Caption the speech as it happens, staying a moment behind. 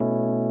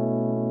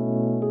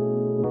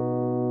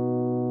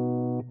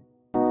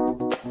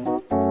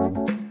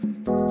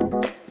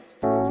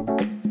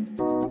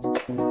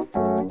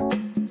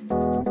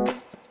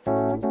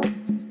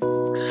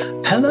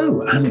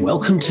Hello and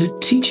welcome to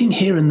Teaching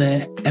Here and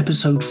There,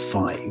 episode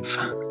 5,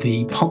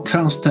 the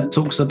podcast that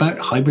talks about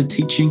hybrid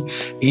teaching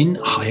in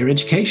higher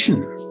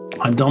education.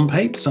 I'm Dom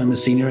Pates. I'm a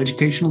senior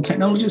educational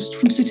technologist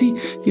from City,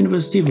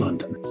 University of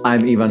London.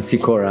 I'm Ivan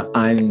Sikora.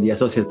 I'm the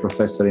associate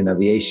professor in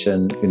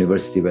aviation,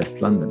 University West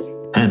London.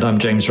 And I'm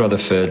James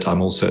Rutherford.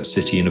 I'm also at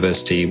City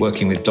University,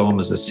 working with Dom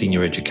as a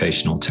senior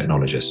educational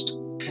technologist.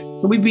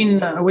 So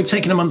we've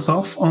taken a month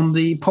off on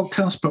the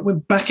podcast, but we're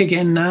back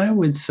again now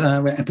with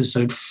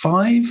episode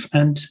 5.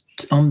 And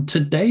on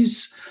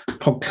today's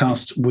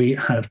podcast, we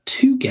have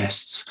 2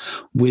 guests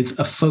with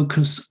a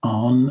focus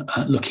on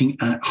looking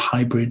at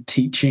hybrid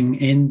teaching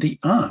in the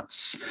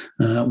arts.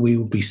 We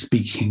will be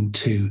speaking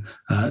to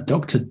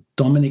Dr.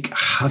 Dominik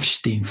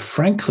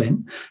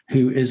Havsteen-Franklin,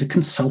 who is a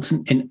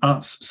consultant in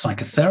arts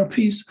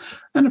psychotherapies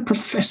and a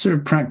professor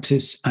of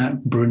practice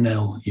at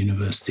Brunel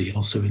University,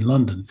 also in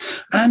London.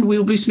 And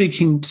we'll be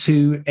speaking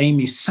to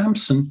Amy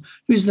Sampson,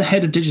 who is the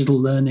head of digital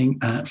learning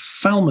at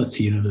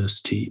Falmouth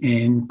University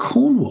in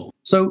Cornwall.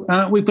 So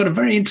we've got a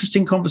very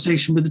interesting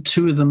conversation with the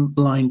 2 of them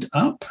lined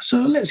up. So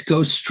let's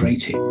go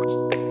straight in.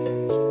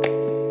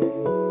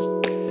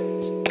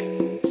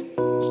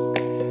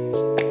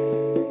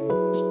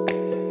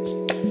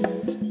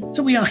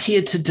 So we are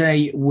here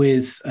today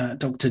with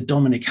Dr.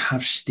 Dominik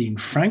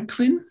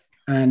Havsteen-Franklin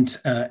and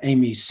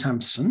Amy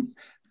Sampson.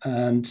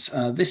 And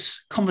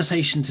this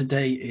conversation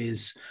today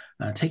is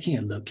taking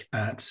a look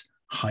at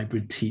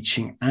hybrid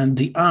teaching and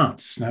the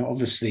arts. Now,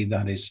 obviously,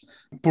 that is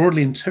a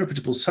broadly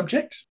interpretable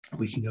subject.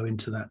 We can go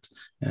into that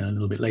a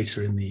little bit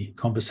later in the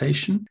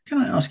conversation. Can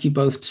I ask you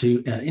both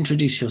to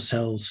introduce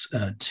yourselves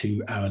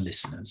to our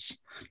listeners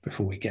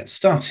before we get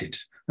started?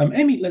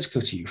 Amy, let's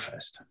go to you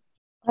first.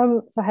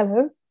 So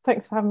hello.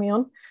 Thanks for having me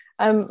on.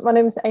 My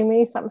name is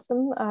Amy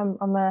Sampson.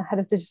 I'm a head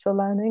of digital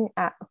learning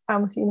at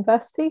Falmouth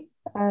University.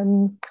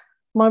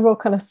 My role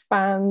kind of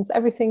spans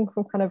everything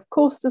from kind of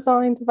course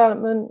design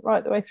development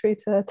right the way through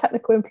to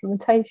technical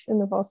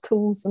implementation of our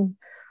tools and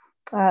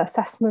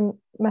assessment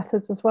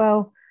methods as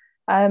well,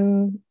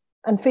 and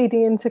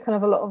feeding into kind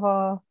of a lot of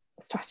our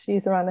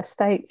strategies around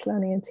estates,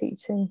 learning and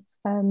teaching.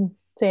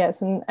 So yeah,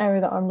 it's an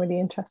area that I'm really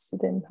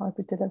interested in,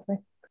 hybrid delivery.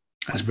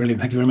 That's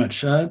brilliant. Thank you very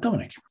much.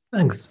 Dominik.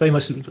 Thanks very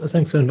much.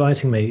 Thanks for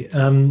inviting me.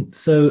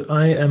 So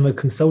I am a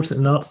consultant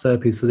in arts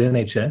therapies for the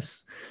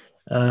NHS.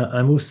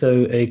 I'm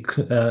also a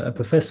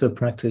professor of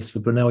practice for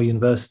Brunel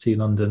University,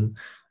 London,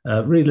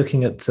 really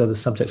looking at the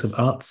subject of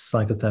arts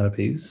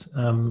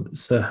psychotherapies.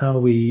 So how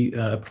we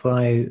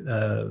apply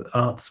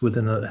arts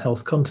within a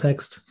health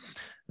context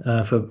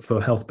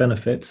for health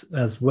benefit,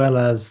 as well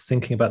as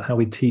thinking about how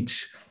we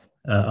teach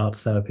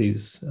arts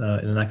therapies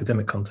in an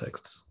academic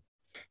context.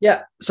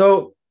 Yeah,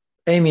 so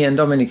Amy and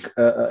Dominik,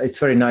 it's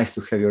very nice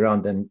to have you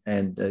around,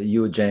 and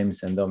you,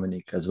 James, and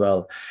Dominik as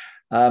well.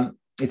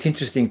 It's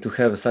interesting to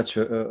have such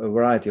a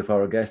variety of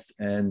our guests,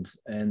 and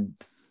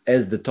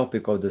as the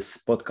topic of this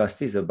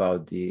podcast is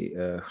about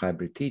the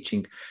hybrid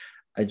teaching,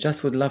 I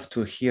just would love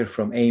to hear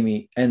from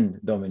Amy and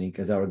Dominik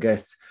as our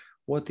guests.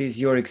 What is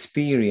your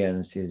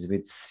experiences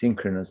with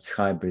synchronous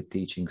hybrid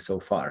teaching so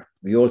far?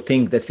 We all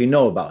think that we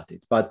know about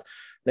it, but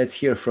let's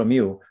hear from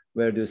you.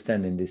 Where do you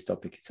stand in this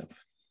topic itself?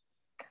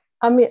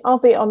 I mean, I'll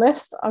be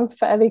honest, I'm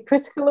fairly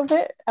critical of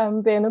it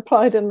being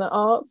applied in the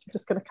arts. I'm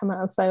just going to come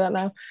out and say that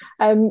now.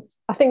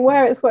 I think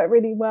where it's worked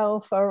really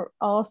well for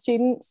our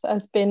students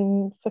has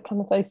been for kind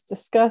of those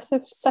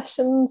discursive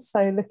sessions.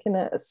 So looking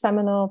at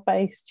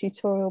seminar-based,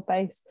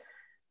 tutorial-based,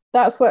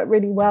 that's worked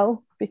really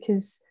well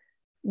because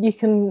you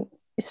can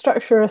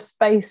structure a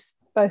space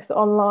both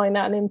online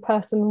and in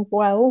person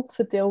well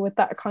to deal with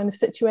that kind of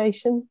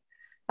situation.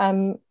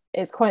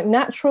 It's quite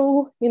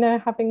natural,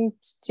 having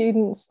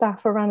students,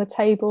 staff around a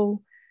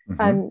table,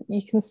 and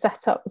you can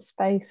set up the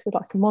space with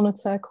like a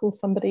monitor, call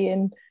somebody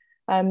in,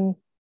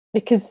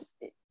 because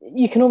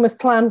you can almost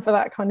plan for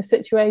that kind of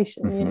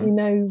situation. You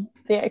know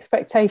the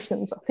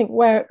expectations. I think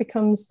where it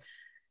becomes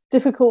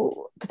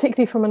difficult,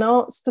 particularly from an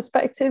arts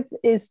perspective,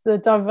 is the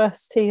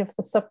diversity of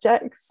the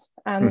subjects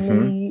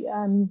and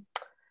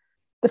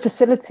the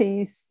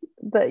facilities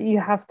that you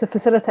have to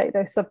facilitate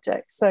those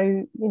subjects.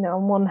 So,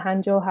 on one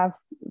hand, you'll have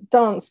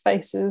dance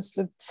spaces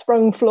with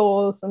sprung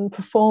floors and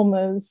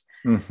performers,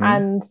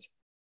 and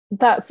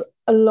that's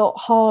a lot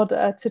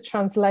harder to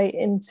translate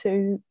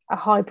into a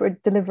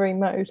hybrid delivery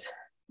mode.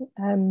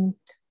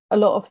 A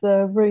lot of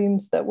the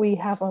rooms that we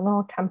have on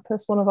our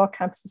campus, one of our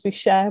campuses we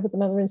share with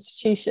another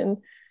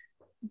institution,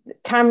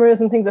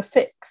 cameras and things are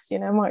fixed,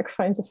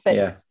 microphones are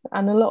fixed,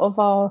 and a lot of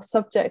our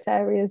subject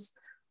areas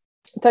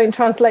don't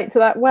translate to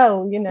that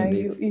well.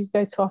 You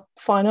go to our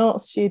fine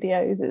arts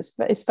studios,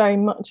 it's very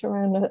much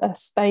around a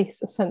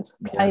space, a sense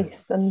of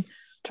place, and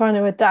trying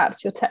to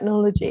adapt your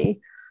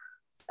technology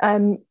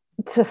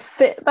to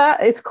fit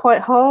that is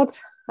quite hard.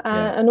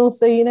 And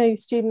also,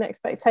 student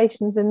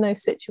expectations in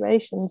those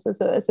situations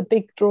as a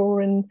big draw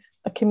in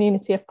a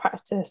community of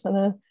practice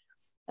and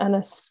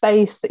a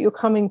space that you're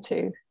coming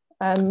to.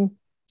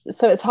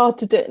 So it's hard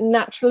to do it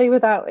naturally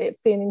without it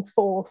feeling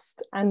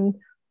forced. And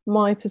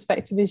my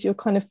perspective is you're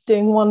kind of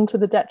doing one to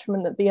the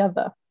detriment of the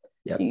other.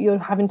 you're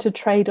having to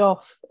trade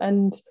off.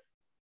 And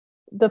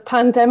the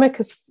pandemic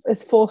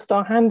has forced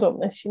our hand on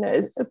this.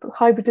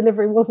 Hybrid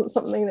delivery wasn't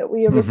something that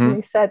we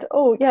originally said,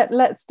 oh yeah,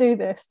 let's do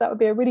this. That would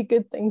be a really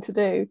good thing to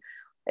do.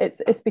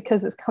 It's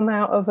because it's come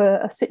out of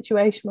a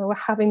situation where we're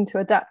having to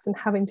adapt and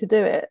having to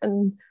do it.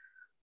 And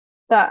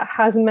that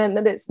has meant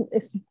that it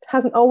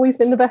hasn't always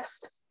been the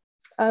best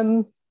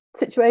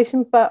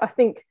situation. But I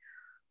think,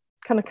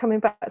 kind of coming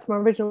back to my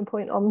original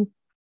point, on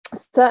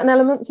certain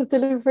elements of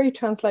delivery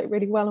translate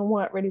really well and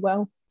work really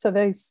well. So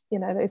those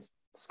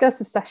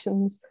discursive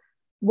sessions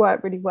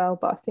work really well.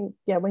 But I think,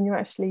 when you're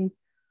actually,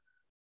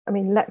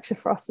 lecture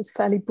for us is a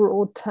fairly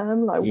broad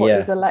term, like what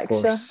is a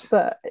lecture?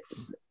 But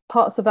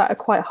parts of that are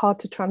quite hard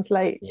to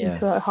translate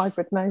into a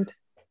hybrid mode.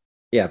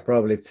 Yeah,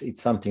 probably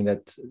it's something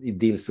that it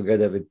deals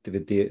together with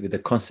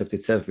the concept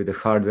itself, with the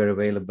hardware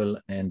available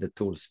and the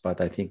tools. But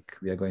I think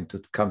we are going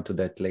to come to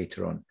that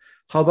later on.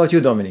 How about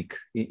you, Dominik?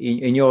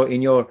 In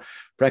your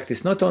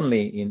practice, not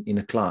only in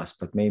a class,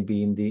 but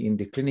maybe in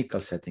the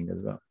clinical setting as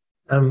well?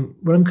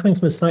 Well, I'm coming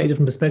from a slightly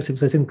different perspective,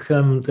 because I think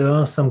there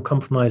are some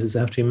compromises that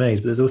have to be made,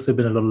 but there's also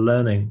been a lot of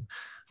learning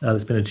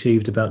that's been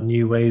achieved about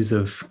new ways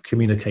of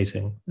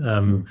communicating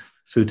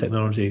through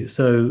technology.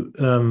 So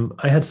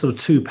I had sort of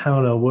two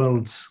parallel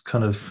worlds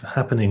kind of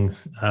happening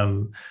at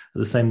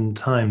the same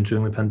time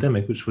during the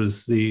pandemic, which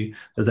was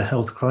there's a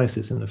health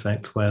crisis in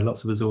effect, where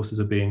lots of resources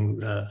are being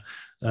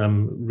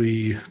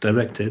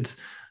redirected,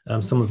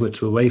 some of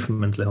which were away from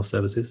mental health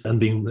services and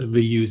being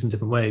reused in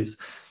different ways.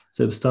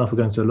 So the staff were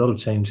going through a lot of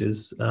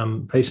changes.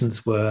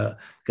 Patients were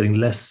having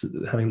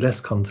less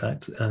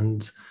contact,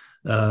 and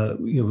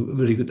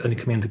really only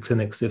coming into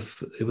clinics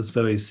if it was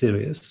very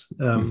serious.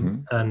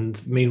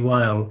 And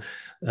meanwhile,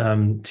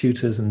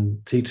 tutors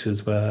and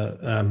teachers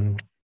were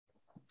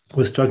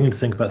struggling to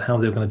think about how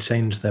they were going to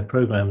change their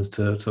programs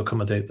to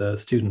accommodate their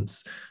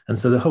students. And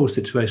so the whole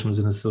situation was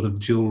in a sort of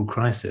dual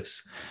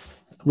crisis.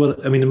 Well,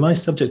 in my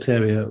subject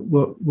area,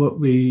 what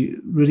we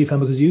really found,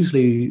 because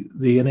usually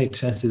the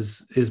NHS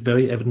is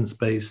very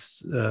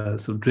evidence-based,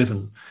 sort of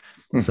driven.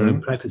 So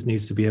practice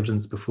needs to be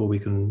evidence before we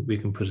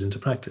can put it into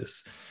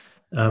practice.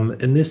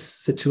 In this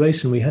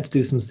situation, we had to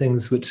do some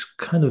things which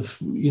kind of,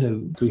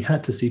 we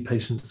had to see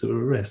patients that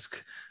were at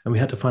risk, and we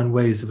had to find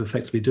ways of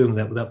effectively doing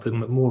that without putting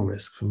them at more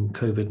risk from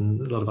COVID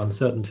and a lot of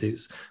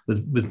uncertainties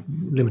with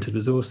limited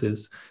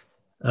resources.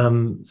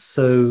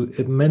 So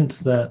it meant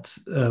that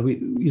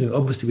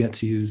obviously we had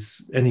to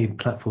use any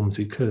platforms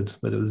we could,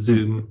 whether it was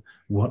Zoom,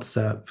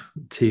 WhatsApp,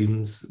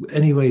 Teams,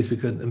 any ways we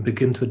could, and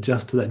begin to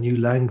adjust to that new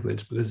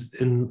language. Because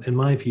in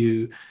my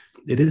view,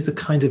 it is a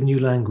kind of new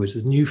language,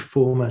 a new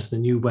format and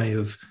a new way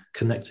of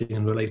connecting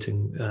and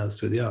relating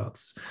through the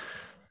arts.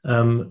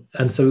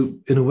 And so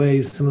in a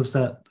way, some of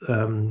that,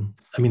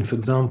 for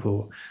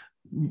example,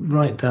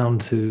 right down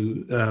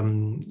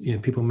to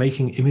people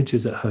making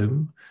images at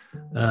home,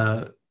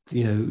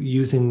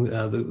 using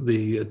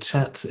the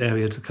chat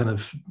area to kind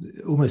of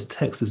almost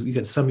text. As you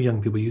get some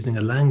young people using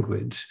a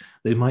language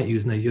they might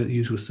use in their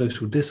usual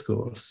social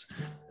discourse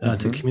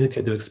to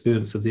communicate their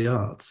experience of the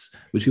arts,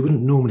 which you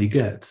wouldn't normally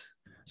get.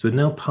 So we're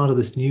now part of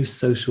this new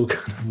social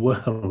kind of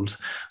world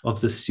of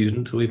the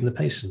student or even the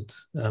patient.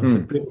 So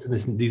it brings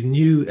in these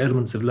new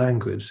elements of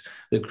language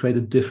that create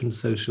a different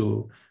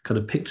social kind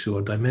of picture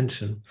or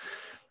dimension.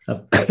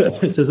 So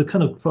there's a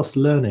kind of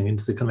cross-learning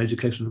into the kind of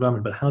educational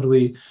environment, but how do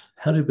we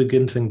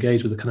begin to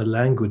engage with the kind of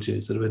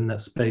languages that are in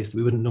that space that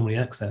we wouldn't normally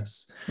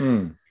access?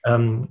 It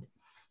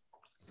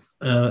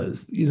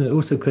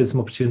also creates some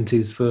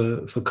opportunities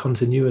for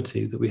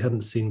continuity that we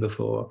hadn't seen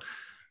before.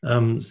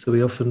 So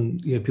we often,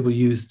 people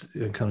used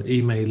kind of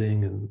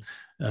emailing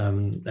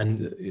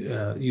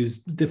and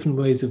used different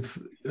ways of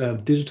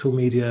digital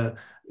media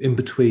in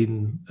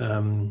between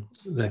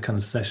their kind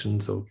of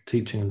sessions or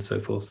teaching and so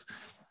forth.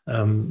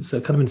 So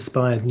it kind of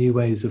inspired new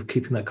ways of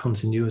keeping that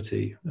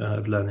continuity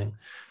of learning.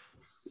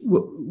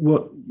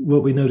 What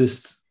we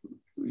noticed,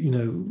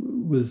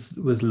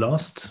 was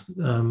lost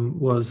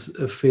was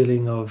a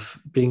feeling of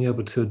being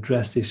able to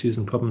address issues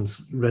and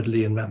problems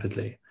readily and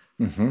rapidly.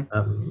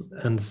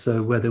 And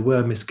so where there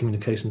were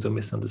miscommunications or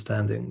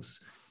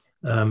misunderstandings,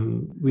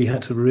 we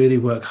had to really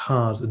work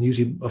hard, and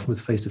usually often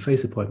with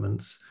face-to-face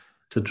appointments,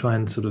 to try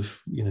and sort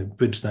of,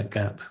 bridge that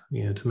gap,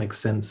 to make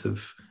sense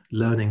of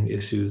learning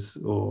issues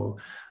or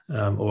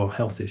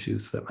health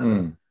issues for that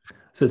matter.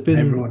 So it's been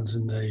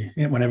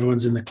when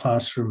everyone's in the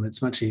classroom,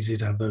 it's much easier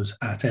to have those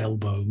at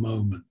elbow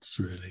moments,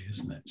 really,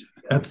 isn't it?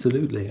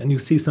 Absolutely. And you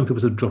see some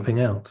people sort of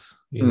dropping out,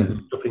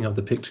 dropping out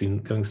the picture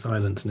and going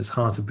silent, and it's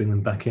hard to bring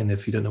them back in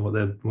if you don't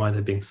know why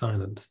they're being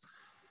silent.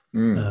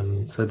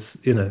 So it's,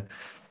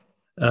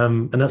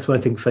 and that's why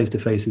I think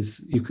face-to-face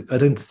is, I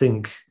don't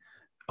think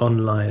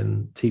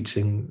online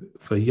teaching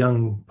for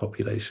young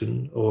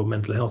population or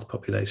mental health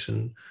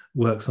population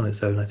works on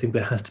its own. I think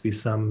there has to be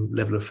some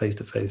level of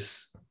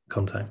face-to-face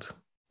contact.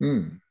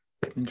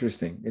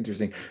 Interesting.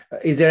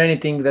 Is there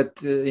anything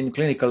that in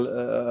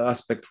clinical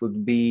aspect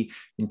would be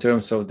in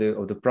terms of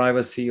the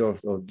privacy or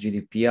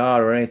GDPR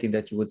or anything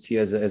that you would see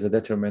as a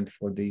detriment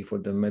for the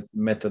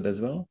method as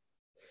well?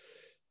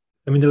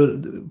 I mean,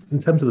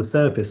 in terms of the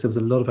therapist, there was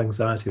a lot of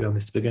anxiety around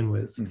this to begin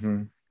with.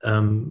 Mm-hmm.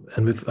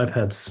 And I've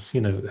had,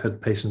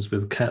 had patients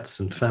with cats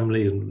and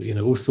family and,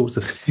 all sorts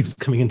of things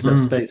coming into that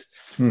space.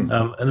 And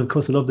of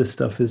course, a lot of this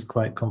stuff is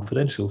quite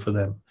confidential for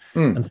them.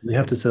 And so they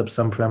have to set up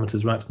some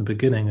parameters right from the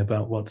beginning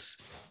about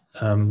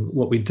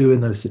what we do in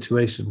those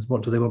situations.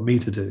 What do they want me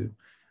to do?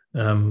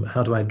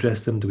 How do I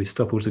address them? Do we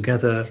stop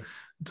altogether?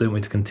 Do you want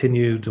me to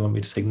continue? Do you want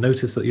me to take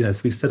notice? So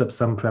we've set up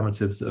some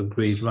parameters that are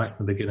agreed right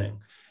from the beginning.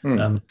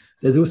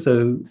 There's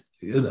also,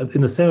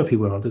 in the therapy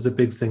world, there's a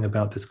big thing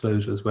about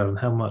disclosure as well, and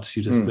how much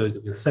you disclose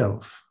of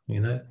yourself,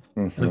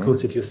 And of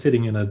course, if you're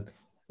sitting in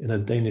a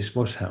Danish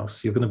wash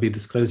house, you're going to be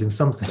disclosing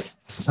something.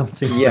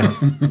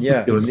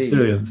 Yeah, your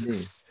experience.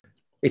 Indeed.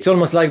 It's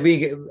almost like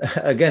being,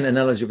 again,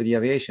 analogy with the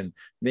aviation,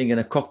 being in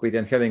a cockpit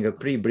and having a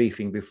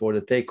pre-briefing before the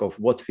takeoff,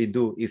 what we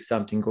do if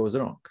something goes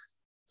wrong.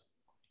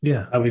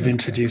 Yeah, we've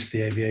introduced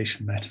the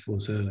aviation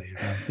metaphors earlier.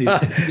 You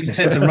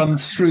tend to run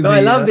through.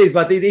 I love this,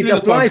 but it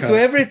applies to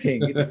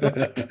everything.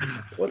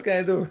 What can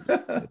I do?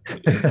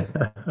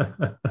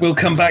 We'll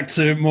come back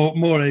to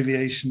more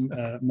aviation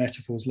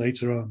metaphors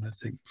later on, I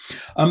think.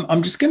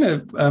 I'm just going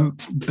to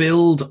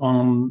build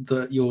on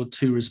your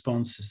two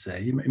responses there.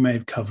 You may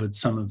have covered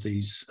some of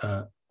these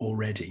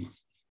already.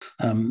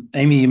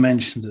 Amy, you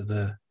mentioned that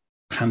the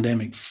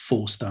pandemic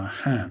forced our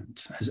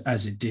hand,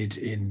 as it did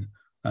in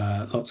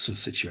lots of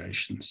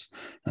situations.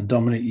 And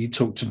Dominik, you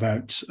talked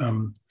about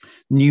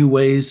new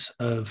ways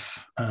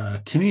of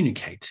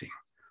communicating.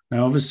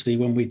 Now, obviously,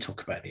 when we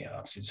talk about the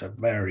arts, it's a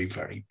very,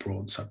 very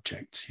broad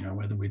subject,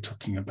 whether we're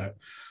talking about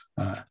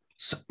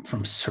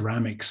from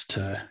ceramics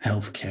to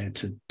healthcare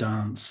to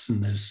dance,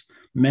 and there's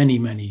many,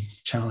 many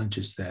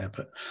challenges there.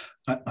 But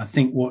I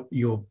think what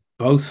you're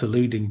both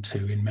alluding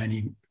to in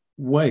many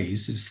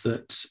ways is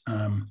that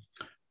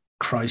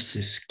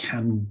crisis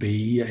can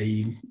be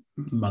a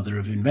mother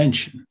of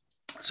invention.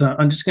 So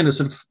I'm just going to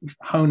sort of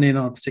hone in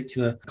on a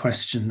particular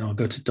question. I'll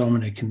go to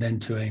Dominik and then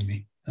to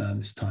Amy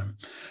this time.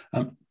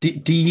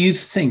 Do you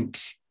think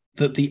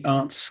that the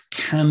arts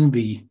can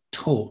be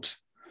taught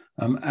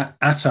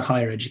at a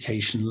higher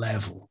education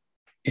level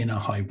in a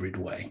hybrid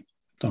way?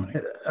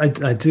 Dominik?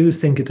 I do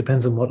think it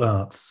depends on what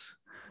arts,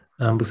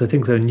 because I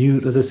think there are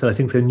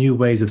new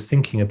ways of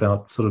thinking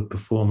about sort of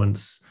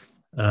performance,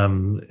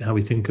 how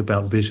we think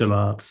about visual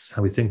arts,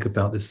 how we think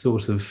about this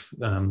sort of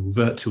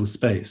virtual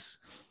space.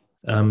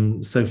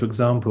 So, for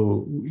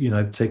example,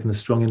 I've taken a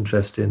strong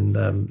interest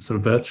in sort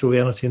of virtual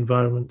reality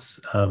environments,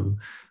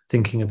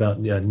 thinking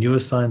about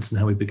neuroscience and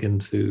how we begin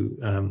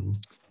to,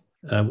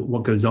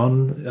 what goes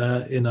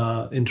on in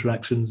our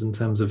interactions in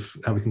terms of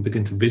how we can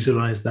begin to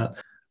visualize that.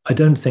 I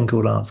don't think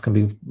all arts can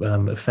be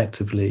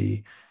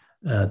effectively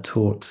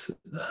taught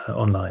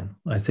online.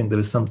 I think there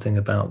is something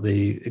about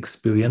the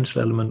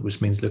experiential element,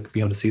 which means being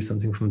able to see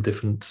something from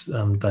different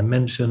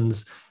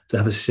dimensions, to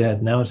have a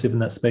shared narrative in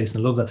that space.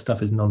 And a lot of that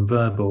stuff is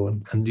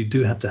non-verbal, and you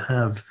do have to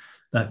have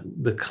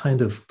the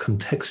kind of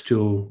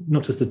contextual,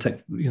 not just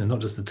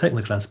the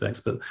technical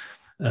aspects, but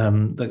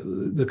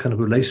the kind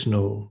of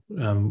relational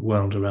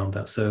world around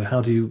that. So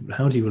how do you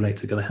relate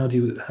together? How do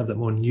you have that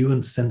more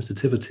nuanced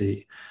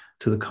sensitivity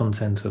to the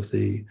content of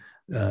the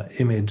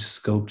image,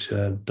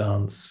 sculpture,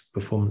 dance,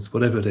 performance,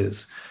 whatever it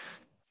is?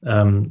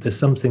 There's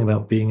something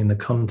about being in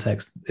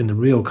the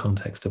real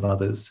context of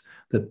others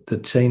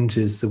that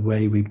changes the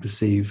way we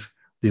perceive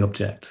the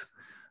object.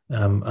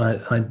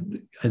 I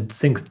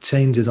think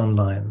change is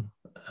online.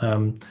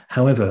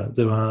 However,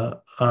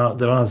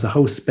 there's a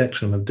whole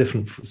spectrum of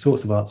different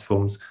sorts of arts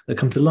forms that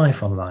come to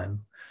life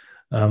online.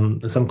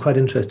 So I'm quite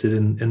interested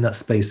in that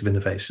space of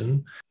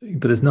innovation,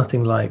 but there's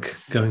nothing like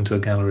going to a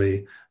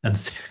gallery and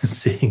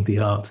seeing the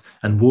art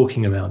and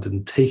walking around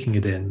and taking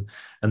it in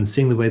and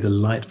seeing the way the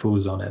light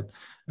falls on it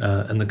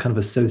and the kind of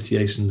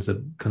associations that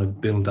kind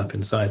of build up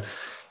inside.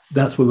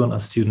 That's what we want our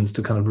students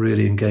to kind of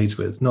really engage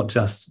with, not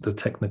just the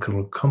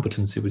technical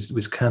competency,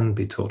 which can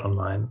be taught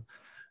online.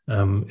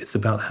 It's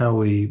about how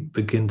we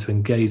begin to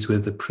engage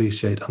with,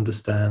 appreciate,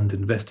 understand,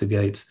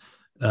 investigate,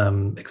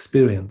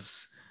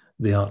 experience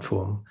the art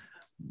form.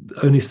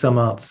 Only some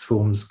arts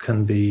forms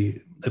can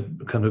be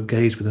kind of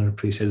engaged with and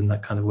appreciated in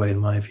that kind of way, in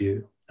my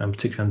view, and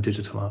particularly on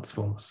digital arts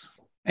forms.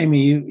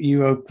 Amy,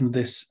 you opened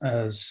this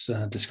as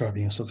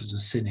describing yourself as a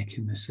cynic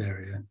in this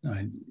area.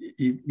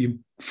 You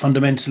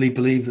fundamentally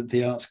believe that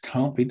the arts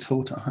can't be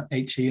taught at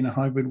HE in a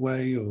hybrid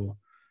way, or?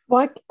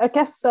 Well, I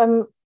guess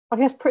it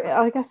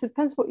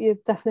depends what your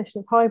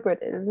definition of hybrid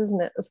is,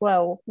 isn't it? As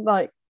well,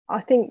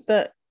 I think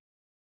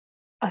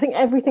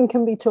everything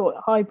can be taught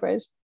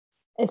hybrid.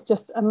 It's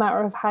just a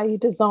matter of how you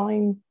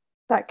design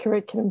that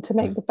curriculum to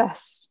make the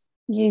best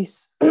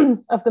use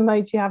of the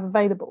modes you have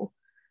available.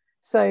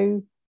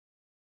 So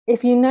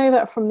if you know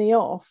that from the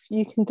off,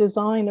 you can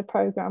design a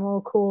program or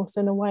a course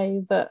in a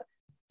way that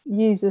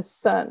uses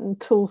certain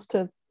tools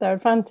to their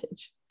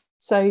advantage.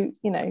 So,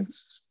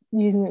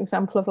 using an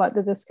example of like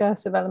the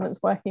discursive elements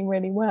working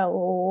really well,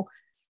 or,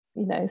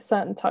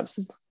 certain types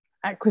of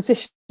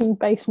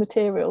acquisition-based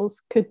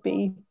materials could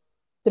be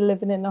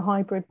delivered in a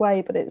hybrid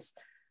way, but it's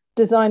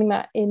designing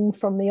that in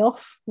from the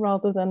off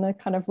rather than a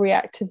kind of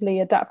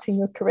reactively adapting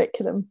your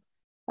curriculum,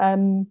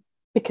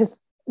 because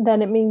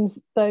then it means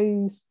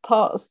those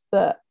parts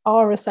that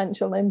are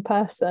essential in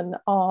person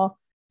are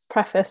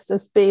prefaced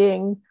as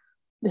being,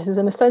 this is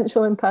an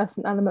essential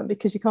in-person element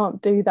because you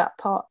can't do that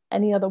part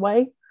any other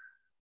way.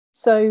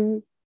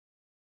 So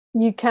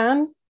you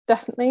can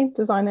definitely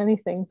design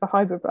anything for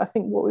hybrid, but I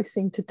think what we've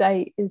seen to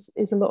date is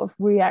a lot of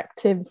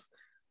reactive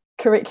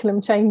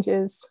curriculum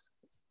changes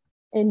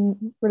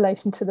in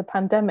relation to the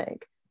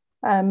pandemic.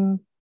 And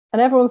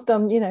everyone's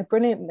done,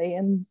 brilliantly.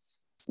 And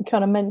you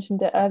kind of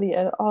mentioned it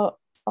earlier,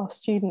 our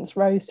students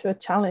rose to a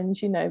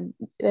challenge,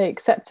 they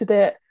accepted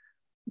it.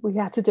 We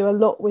had to do a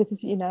lot with,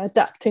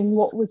 adapting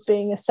what was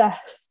being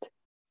assessed.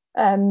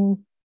 And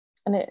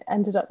it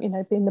ended up,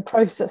 being the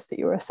process that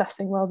you were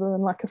assessing rather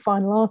than like a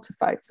final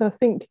artifact. So I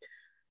think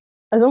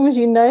as long as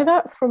you know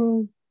that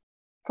from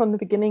the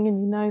beginning and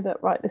you know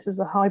that, right, this is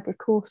a hybrid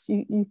course,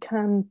 you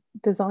can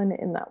design it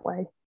in that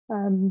way.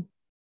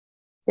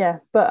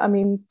 But I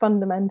mean,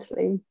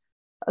 fundamentally,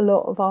 a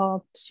lot of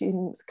our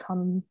students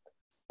come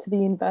to the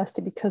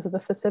university because of the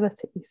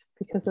facilities,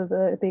 because of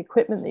the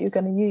equipment that you're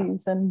going to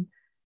use, and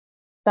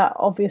that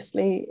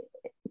obviously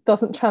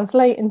doesn't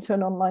translate into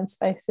an online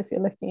space if you're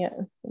looking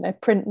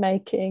at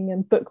printmaking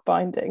and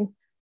bookbinding,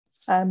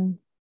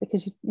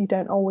 because you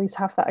don't always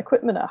have that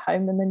equipment at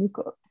home, and then you've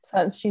got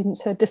certain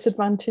students who are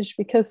disadvantaged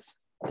because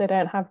they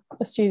don't have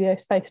a studio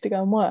space to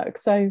go and work.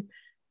 So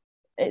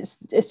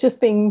it's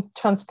just being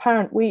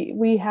transparent.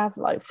 We have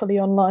like fully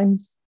online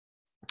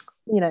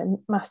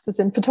masters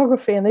in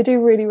photography, and they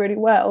do really, really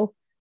well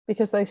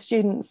because those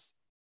students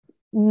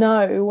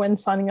know when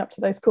signing up to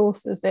those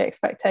courses the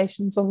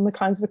expectations on the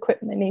kinds of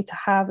equipment they need to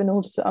have in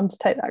order to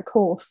undertake that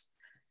course.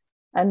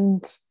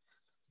 And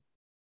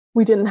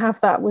we didn't have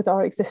that with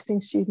our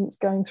existing students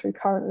going through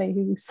currently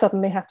who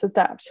suddenly had to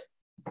adapt.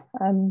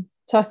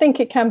 So I think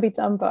it can be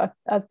done, but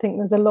I think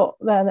there's a lot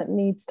there that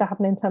needs to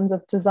happen in terms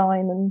of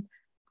design and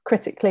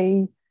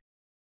critically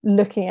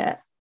looking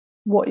at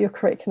what your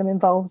curriculum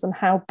involves and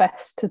how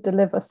best to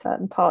deliver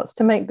certain parts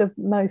to make the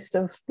most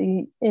of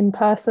the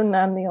in-person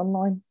and the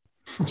online.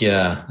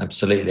 Yeah,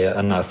 absolutely.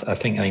 And I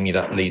think, Amy,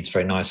 that leads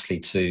very nicely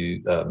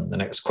to the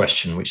next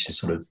question, which is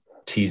sort of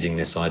teasing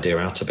this idea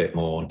out a bit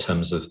more in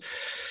terms of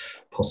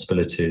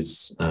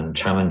possibilities and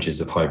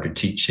challenges of hybrid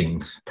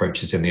teaching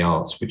approaches in the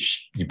arts,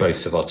 which you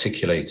both have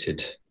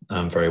articulated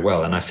very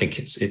well. And I think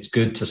it's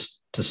good to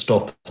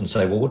stop and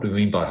say, well, what do we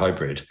mean by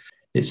hybrid?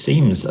 It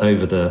seems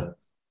over the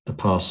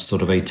past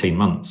sort of 18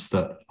 months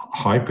that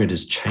hybrid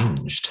has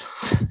changed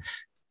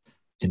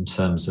in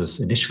terms of,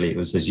 initially it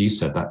was, as you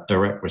said, that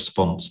direct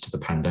response to the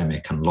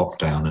pandemic and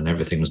lockdown, and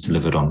everything was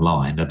delivered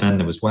online. And then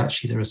there was, well,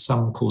 actually there are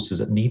some courses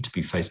that need to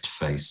be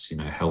face-to-face,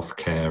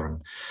 healthcare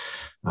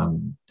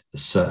and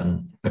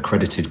certain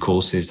accredited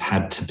courses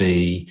had to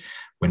be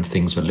when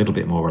things were a little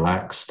bit more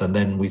relaxed. And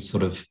then we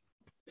sort of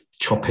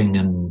chopping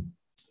and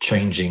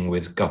changing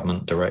with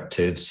government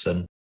directives,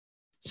 and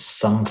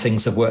some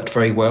things have worked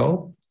very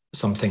well,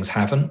 some things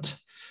haven't.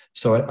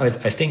 So I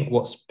think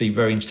what's be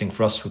very interesting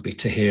for us would be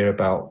to hear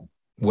about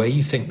where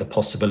you think the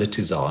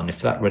possibilities are, and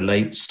if that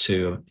relates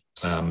to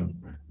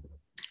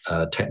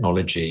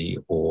technology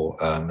or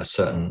a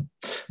certain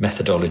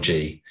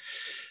methodology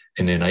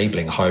in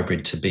enabling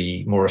hybrid to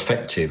be more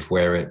effective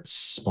where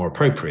it's more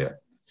appropriate,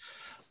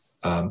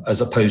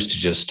 as opposed to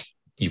just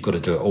you've got to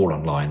do it all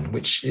online,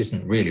 which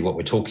isn't really what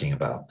we're talking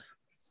about.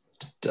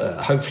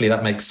 Hopefully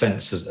that makes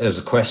sense as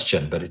a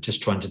question, but it's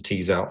just trying to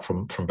tease out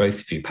from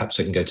both of you. Perhaps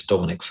I can go to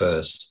Dominik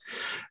first.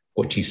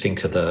 What do you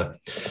think are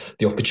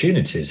the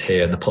opportunities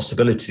here and the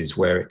possibilities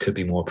where it could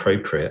be more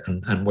appropriate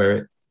and where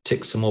it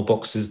ticks some more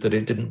boxes that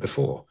it didn't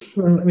before?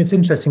 Well, I mean, it's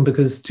interesting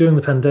because during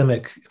the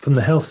pandemic, from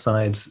the health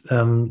side,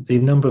 the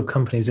number of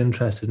companies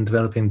interested in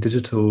developing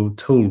digital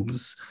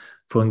tools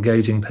for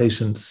engaging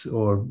patients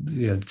or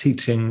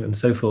teaching and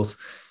so forth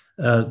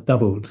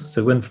doubled.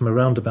 So it went from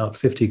around about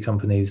 50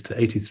 companies to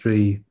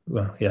 83,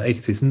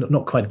 83, so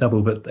not quite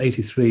double, but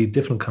 83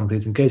 different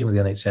companies engaging with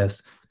the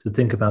NHS to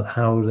think about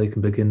how they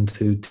can begin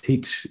to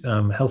teach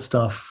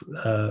healthcare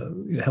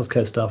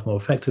staff more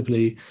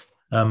effectively,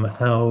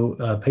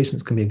 how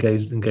patients can be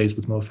engaged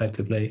with more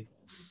effectively.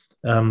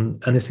 And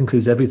this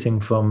includes everything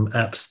from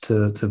apps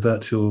to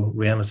virtual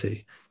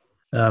reality.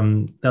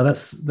 Now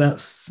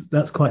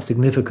that's quite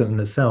significant in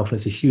itself, and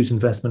it's a huge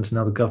investment. And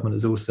now the government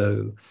is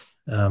also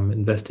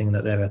investing in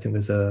that area. I think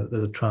there's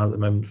a trial at the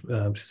moment,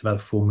 which is about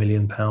a £4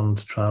 million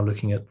trial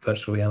looking at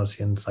virtual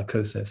reality and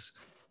psychosis.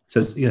 So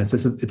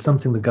it's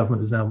something the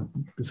government is now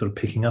sort of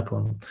picking up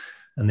on,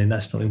 and the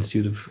National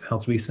Institute of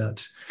Health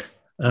Research.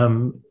 As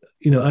a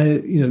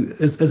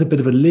bit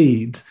of a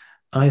lead,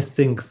 I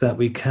think that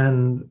we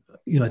can.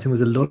 I think there's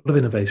a lot of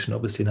innovation,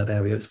 obviously, in that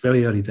area. It's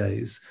very early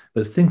days,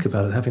 but think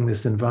about it: having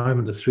this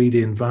environment, a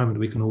 3D environment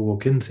we can all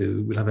walk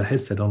into. We'll have a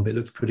headset on, but it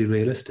looks pretty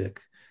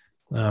realistic.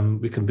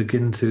 We can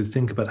begin to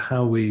think about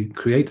how we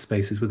create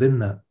spaces within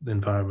that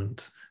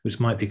environment, which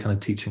might be kind of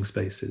teaching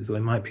spaces, or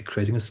it might be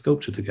creating a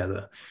sculpture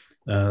together.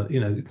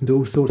 You can do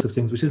all sorts of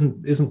things, which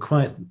isn't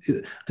quite.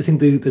 I think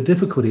the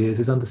difficulty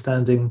is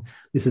understanding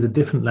this is a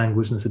different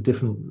language and it's a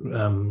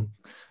different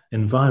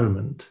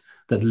environment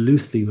that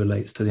loosely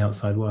relates to the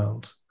outside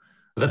world.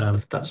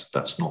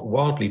 That's not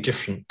wildly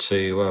different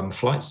to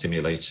flight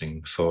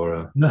simulating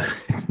for. No,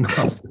 it's not.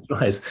 That's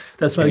right.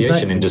 That's right. Aviation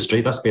Exactly.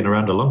 industry. That's been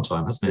around a long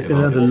time, hasn't it? It's been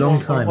around a long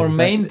time. Or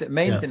exactly.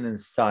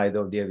 maintenance side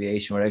of the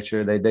aviation, where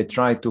actually they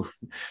try to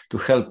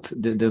help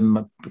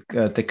the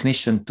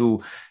technician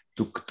to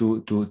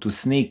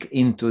sneak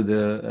into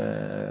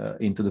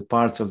the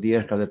parts of the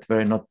aircraft that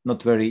were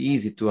not very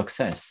easy to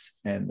access,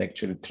 and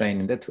actually train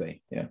in that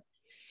way.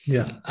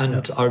 Yeah.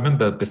 And I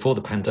remember before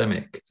the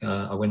pandemic,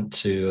 I went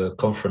to a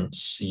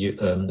conference,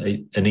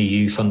 an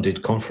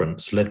EU-funded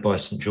conference led by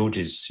St.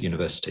 George's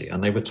University,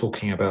 and they were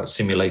talking about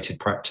simulated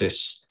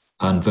practice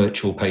and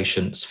virtual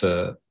patients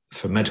for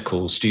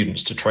medical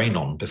students to train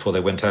on before they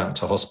went out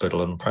to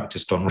hospital and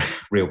practiced on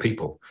real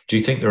people. Do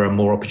you think there are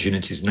more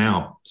opportunities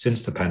now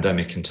since the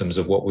pandemic in terms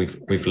of what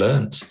we've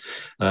learned?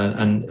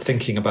 And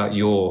thinking about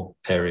your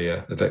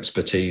area of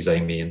expertise,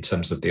 Amy, in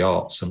terms of the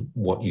arts and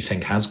what you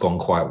think has gone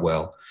quite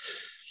well.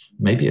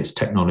 Maybe it's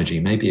technology,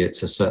 maybe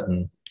it's a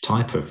certain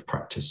type of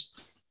practice.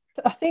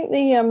 I think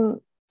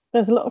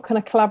there's a lot of kind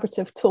of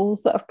collaborative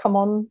tools that have come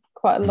on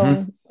quite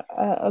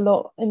a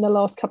lot in the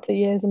last couple of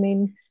years. I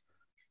mean,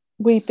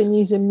 we've been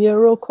using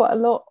Mural quite a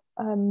lot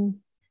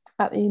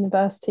at the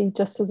university,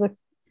 just as a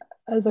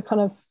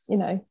kind of,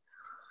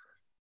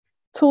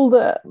 tool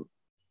that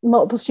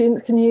multiple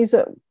students can use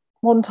at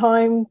one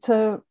time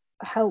to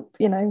help,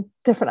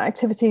 different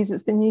activities.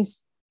 It's been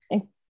used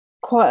in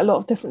quite a lot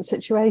of different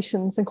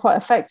situations and quite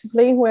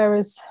effectively,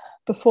 whereas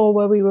before,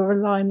 where we were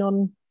relying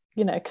on,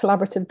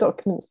 collaborative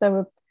documents, they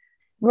were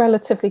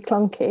relatively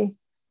clunky,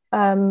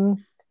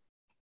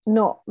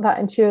 not that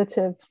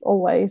intuitive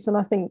always. And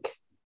I think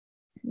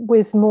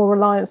with more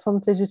reliance on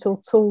digital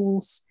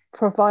tools,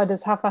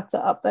 providers have had to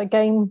up their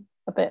game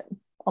a bit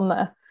on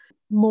there.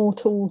 More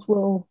tools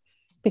will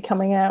be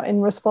coming out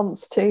in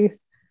response to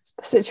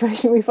the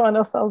situation we find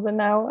ourselves in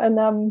now. And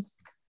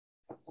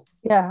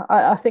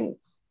I think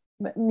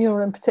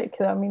Mural in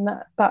particular, I mean,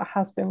 that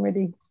has been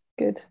really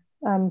good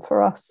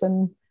for us.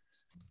 And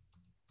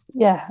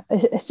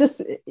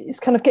it's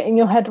kind of getting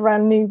your head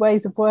around new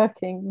ways of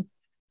working,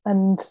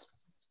 and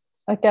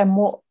again,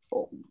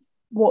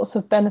 what's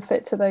of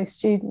benefit to those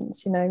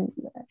students,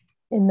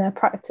 in their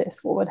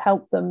practice, what would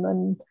help them,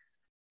 and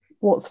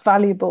what's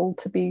valuable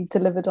to be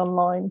delivered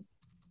online.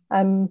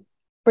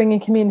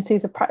 Bringing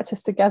communities of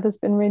practice together has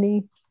been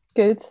really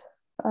good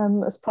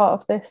as part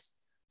of this.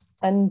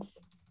 And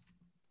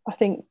I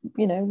think,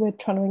 we're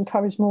trying to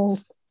encourage more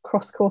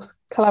cross-course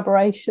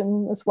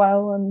collaboration as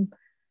well. And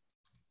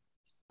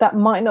that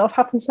might not have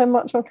happened so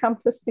much on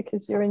campus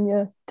because you're in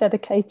your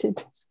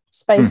dedicated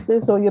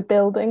spaces or your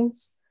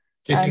buildings.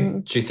 Do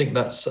you think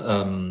that's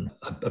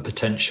a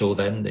potential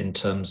then in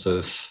terms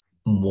of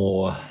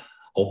more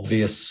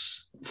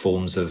obvious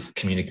forms of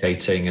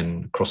communicating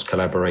and cross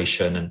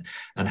collaboration,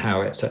 and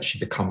how it's actually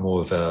become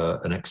more of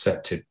an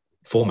accepted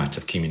format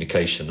of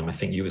communication? And I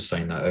think you were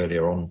saying that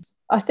earlier on.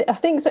 I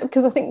think so,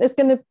 because I think there's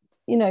going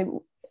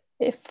to,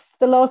 if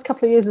the last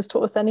couple of years has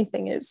taught us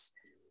anything, it's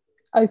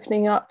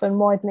opening up and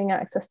widening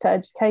access to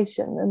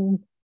education, and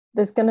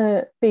there's going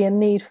to be a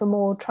need for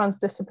more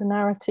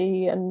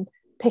transdisciplinarity and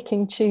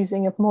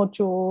choosing of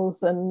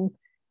modules, and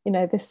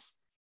this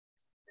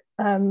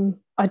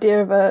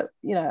idea of a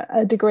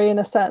degree in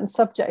a certain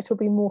subject will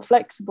be more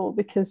flexible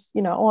because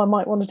I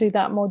might want to do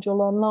that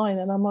module online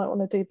and I might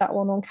want to do that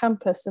one on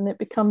campus, and it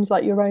becomes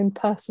like your own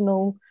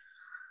personal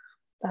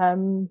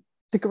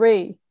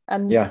degree.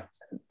 And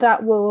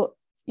that will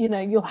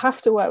you'll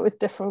have to work with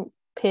different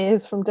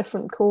peers from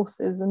different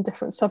courses and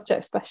different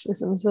subject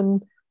specialisms,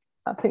 and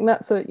I think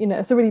that's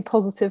it's a really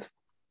positive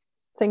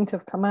thing to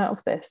have come out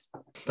of this.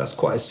 That's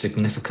quite a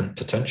significant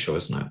potential,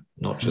 isn't it?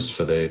 Not just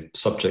for the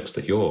subjects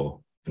that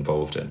you're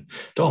involved in.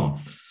 Dom?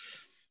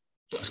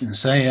 I was going to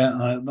say,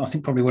 I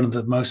think probably one of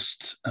the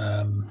most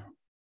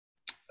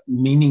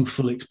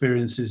meaningful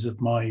experiences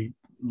of my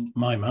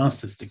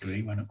master's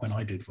degree when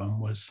I did one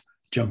was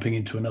jumping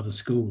into another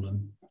school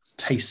and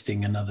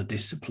tasting another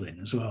discipline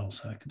as well.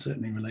 So I can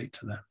certainly relate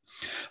to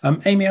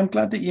that. Amy, I'm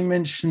glad that you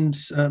mentioned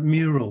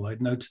Mural.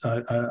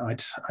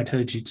 I'd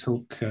heard you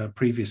talk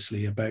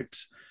previously about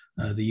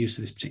the use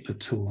of this particular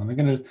tool, and I'm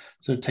going to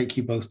sort of take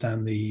you both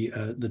down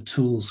the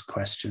tools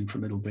question for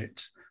a little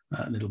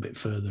bit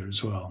further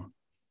as well.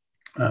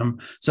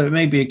 So it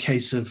may be a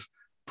case of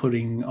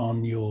putting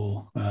on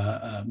your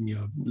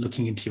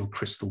looking into your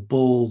crystal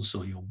balls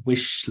or your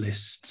wish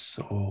lists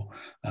or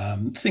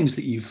things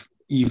that you've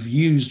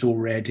used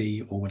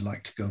already or would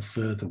like to go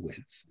further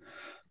with.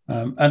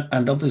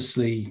 And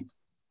obviously,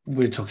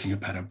 we're talking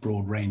about a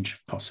broad range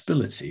of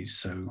possibilities.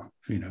 So,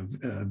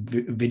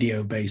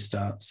 video-based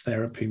arts,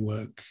 therapy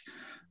work,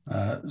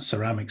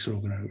 ceramics are all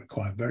going to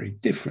require very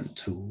different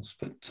tools.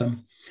 But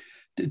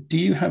do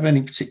you have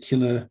any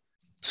particular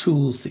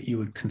tools that you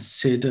would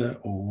consider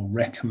or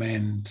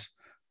recommend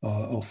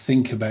or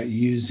think about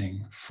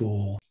using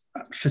for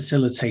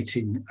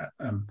facilitating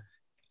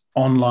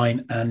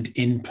online and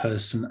in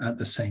person at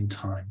the same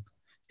time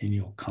in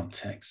your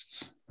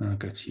contexts? I'll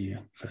go to you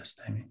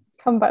first, Amy.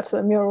 Come back to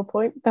the mural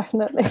point,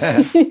 definitely.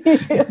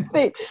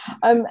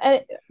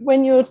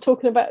 When you're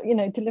talking about,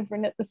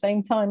 delivering at the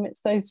same time,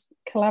 it's those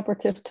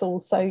collaborative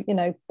tools. So,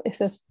 if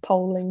there's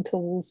polling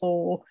tools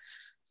or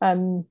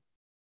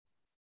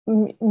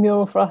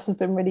mural for us has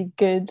been really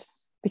good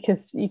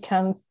because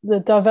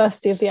the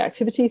diversity of the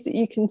activities that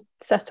you can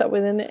set up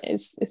within it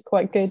is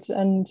quite good,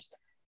 and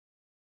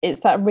it's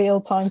that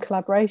real-time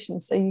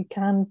collaboration. So you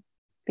can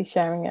be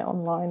sharing it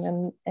online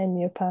and in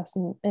your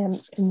person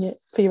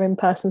for your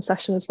in-person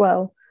session as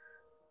well.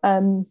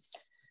 I'm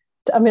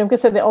going to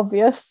say the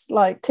obvious,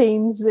 like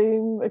Teams,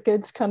 Zoom, a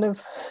good kind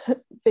of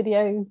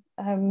video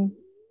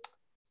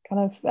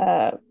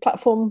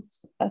platform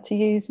to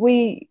use.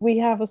 We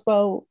have as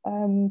well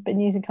been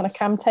using kind of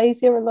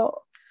Camtasia a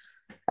lot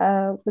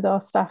with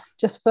our staff,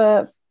 just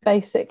for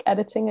basic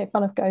editing. It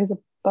kind of goes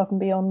above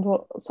and beyond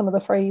what some of the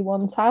free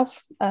ones have,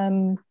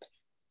 and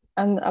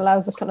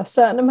allows a kind of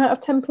certain amount of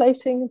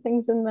templating and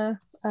things in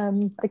there.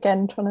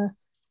 Again, trying to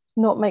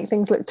not make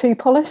things look too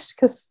polished,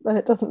 because then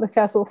it doesn't look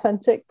as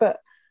authentic. But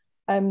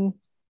I'd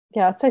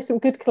say some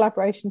good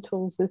collaboration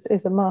tools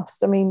is a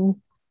must. I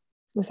mean,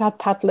 we've had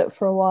Padlet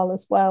for a while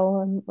as well,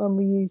 and when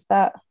we use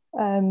that.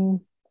 But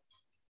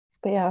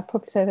yeah, I'd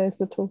probably say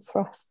those are the tools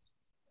for us.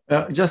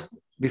 Just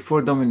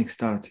before Dominik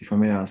starts, if I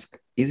may ask,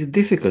 is it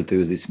difficult to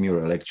use this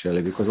mural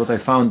actually? Because what I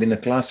found in the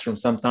classroom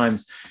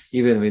sometimes,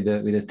 even with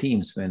the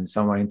Teams, when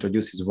someone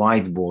introduces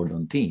whiteboard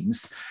on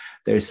Teams,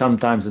 there is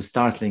sometimes a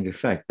startling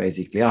effect.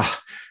 Basically,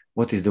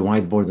 what is the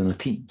whiteboard on a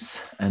Teams,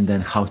 and then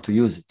how to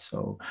use it?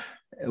 So,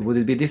 would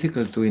it be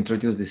difficult to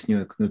introduce this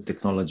new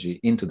technology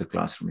into the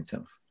classroom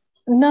itself?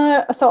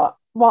 No,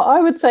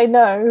 I would say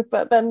no,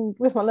 but then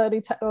with my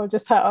learning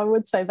technologist hat, I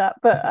would say that.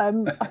 But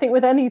I think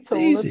with any tool,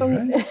 easy,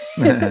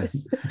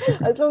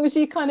 as long as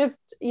you kind of,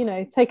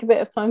 take a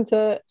bit of time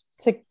to,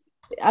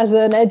 as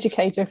an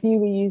educator, if you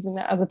were using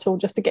that as a tool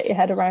just to get your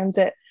head around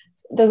it,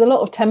 there's a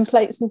lot of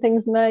templates and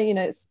things in there.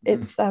 It's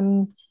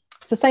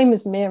the same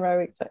as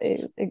Miro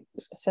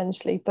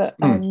essentially. But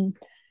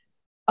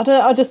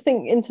I just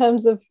think in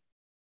terms of,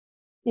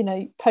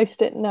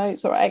 post-it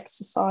notes or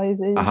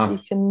exercises, you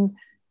can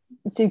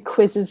do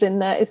quizzes in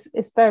there.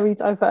 It's very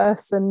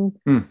diverse, and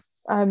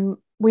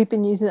we've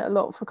been using it a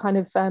lot for kind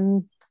of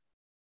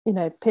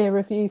peer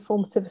review,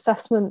 formative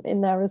assessment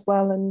in there as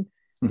well, and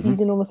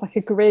using almost like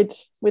a grid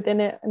within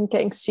it and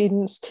getting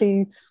students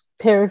to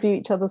peer review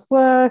each other's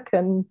work,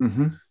 and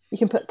you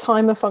can put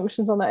timer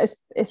functions on that.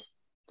 It's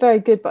very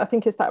good, but I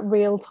think it's that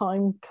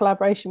real-time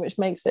collaboration which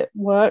makes it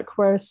work,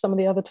 whereas some of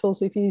the other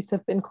tools we've used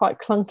have been quite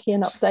clunky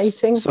and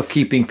updating. So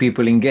keeping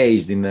people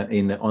engaged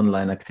in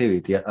online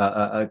activity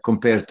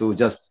compared to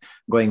just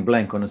going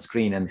blank on a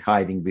screen and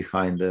hiding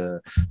behind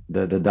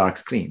the dark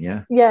screen.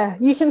 Yeah,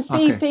 you can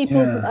see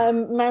people's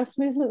mouse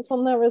movements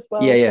on there as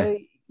well. So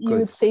you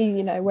would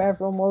see where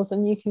everyone was,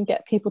 and you can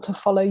get people to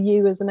follow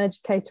you as an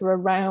educator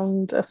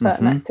around a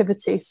certain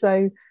activity.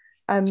 So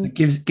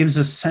it gives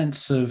a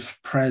sense of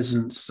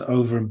presence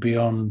over and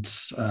beyond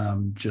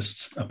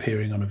just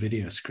appearing on a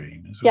video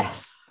screen as well.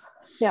 Yes.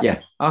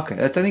 Yeah.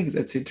 Okay. I think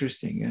that's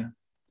interesting. Yeah.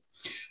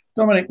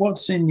 Dominik,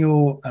 what's in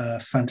your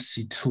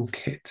fantasy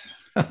toolkit?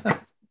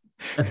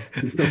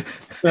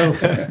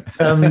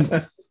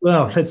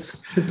 Well,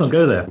 let's not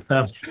go there.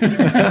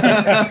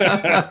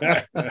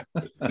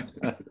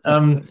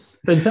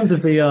 But in terms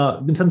of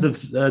VR, in terms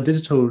of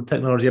digital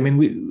technology, I mean,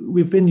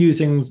 we've been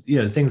using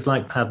things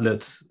like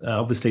Padlet,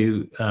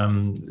 obviously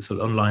sort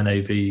of online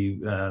AV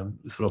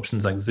sort of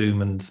options like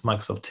Zoom and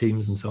Microsoft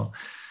Teams and so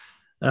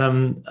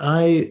on.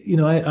 I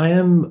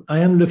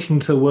am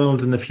looking to a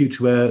world in the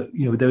future where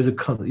there is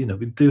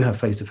we do have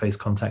face-to-face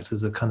contact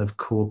as a kind of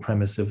core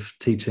premise of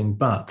teaching,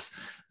 but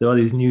there are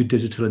these new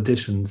digital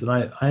additions, and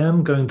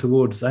I'm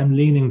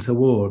leaning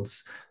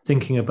towards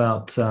thinking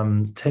about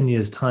 10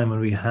 years time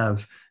when we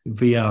have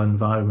VR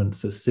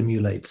environments that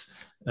simulate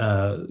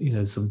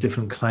some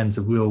different kinds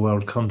of real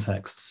world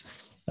contexts.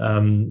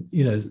 I'm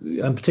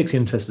particularly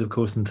interested, of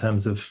course, in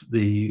terms of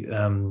the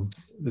kind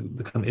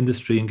of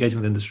industry,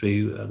 engagement with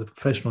industry, the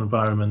professional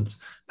environment,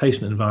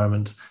 patient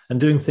environment,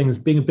 and doing things,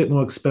 being a bit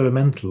more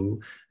experimental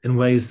in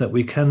ways that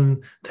we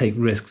can take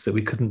risks that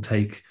we couldn't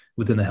take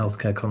within a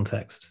healthcare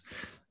context.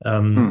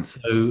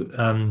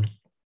 So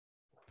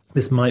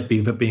this might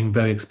be being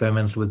very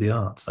experimental with the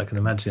arts. I can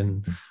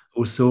imagine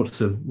all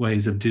sorts of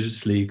ways of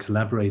digitally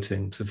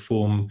collaborating to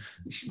form,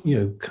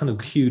 kind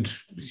of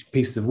huge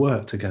pieces of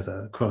work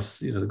together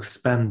across,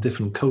 expand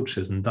different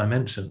cultures and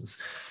dimensions.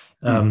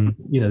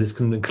 This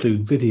can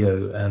include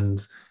video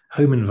and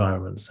home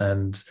environments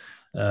and,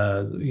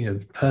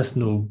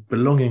 personal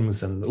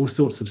belongings and all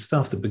sorts of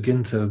stuff that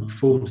begin to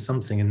form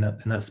something in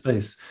that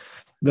space.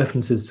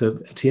 References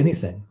to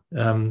anything.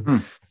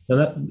 Now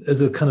that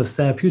as a kind of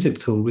therapeutic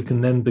tool, we can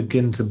then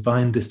begin to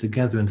bind this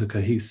together into a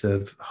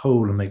cohesive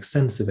whole and make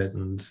sense of it,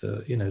 and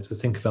to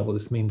think about what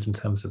this means in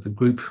terms of the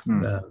group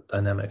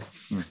dynamic.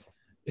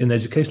 in an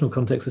educational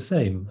context the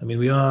same. I mean,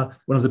 we are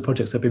one of the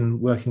projects I've been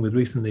working with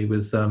recently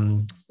with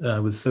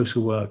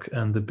social work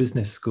and the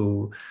business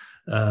school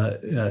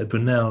at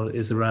Brunel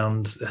is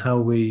around how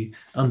we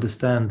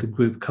understand the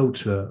group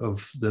culture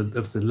of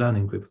the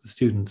learning group of the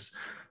students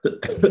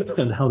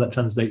and how that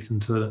translates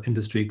into an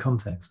industry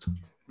context.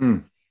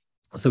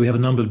 So we have a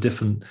number of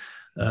different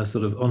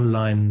sort of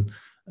online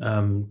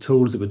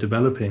tools that we're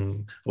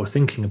developing or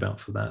thinking about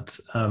for that.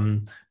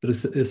 But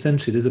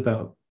essentially, it is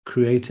about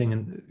creating,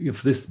 and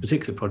for this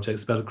particular project,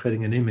 it's about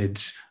creating an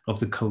image of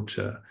the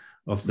culture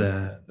of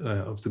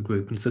the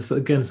group. And so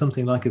again,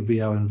 something like a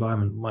VR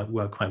environment might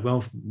work quite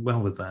well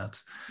with that.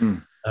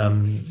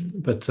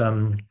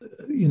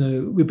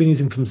 We've been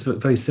using some sort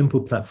of very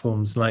simple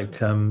platforms like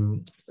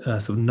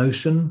sort of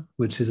Notion,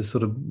 which is a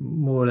sort of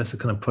more or less a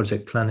kind of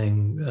project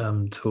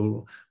planning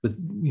tool with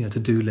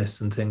to-do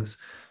lists and things.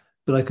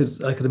 But I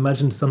could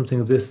imagine something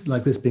of this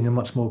like this being a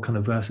much more kind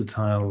of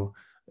versatile,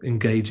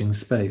 engaging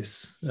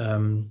space.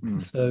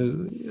 It's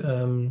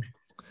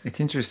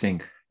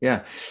interesting.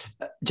 Yeah,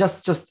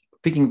 just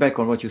picking back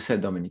on what you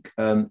said, Dominik.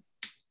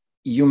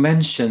 You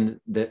mentioned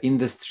the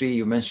industry,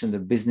 you mentioned the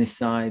business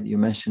side, you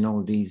mentioned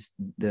all these,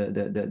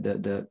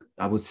 the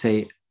I would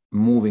say,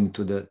 moving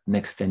to the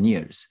next 10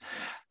 years.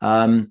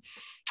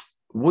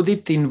 Would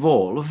it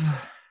involve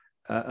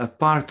a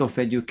part of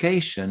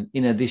education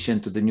in addition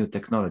to the new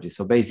technology?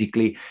 So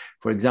basically,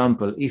 for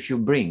example, if you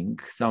bring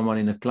someone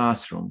in a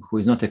classroom who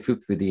is not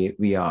equipped with the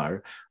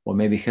VR, or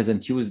maybe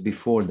hasn't used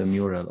before the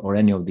Mural or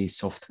any of these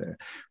software,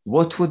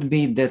 what would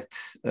be that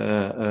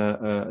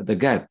the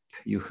gap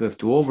you have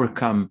to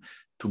overcome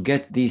to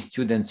get these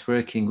students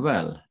working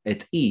well,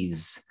 at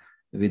ease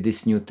with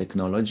this new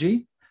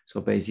technology? So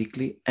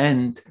basically,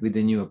 and with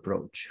the new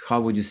approach,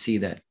 how would you see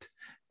that?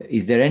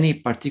 Is there any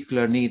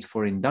particular need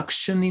for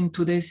induction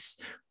into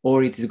this,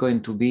 or it is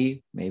going to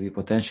be maybe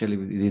potentially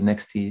the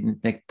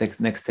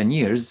next 10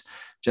 years,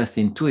 just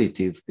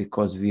intuitive,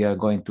 because we are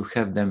going to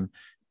have them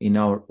in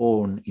our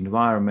own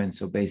environment?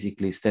 So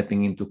basically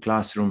stepping into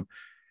classroom,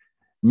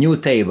 new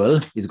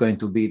table is going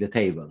to be the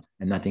table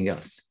and nothing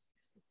else.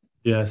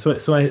 Yeah, so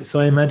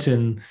I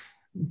imagine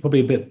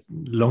probably a bit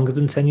longer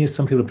than 10 years.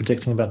 Some people are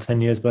predicting about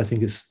 10 years, but I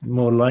think it's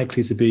more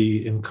likely to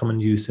be in common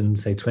use in,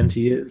 say, 20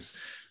 years.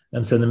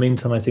 And so in the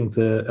meantime, I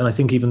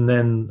think even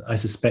then, I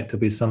suspect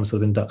there'll be some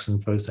sort of induction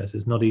process.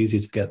 It's not easy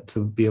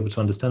to be able to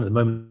understand. At the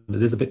moment,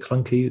 it is a bit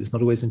clunky. It's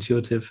not always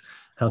intuitive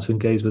how to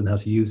engage with and how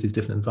to use these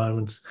different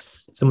environments.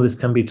 Some of this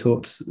can be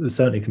taught,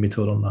 certainly can be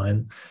taught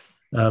online.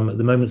 At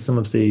the moment, some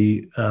of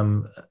the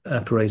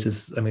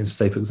apparatus, I mean,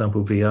 say, for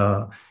example,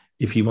 VR,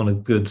 if you want a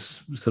good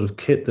sort of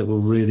kit that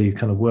will really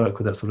kind of work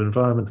with that sort of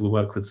environment, that will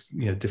work with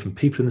different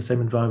people in the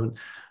same environment,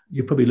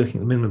 you're probably looking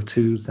at a minimum of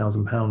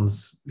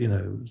 £2,000,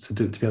 to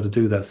be able to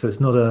do that. So it's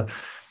not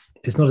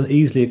an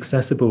easily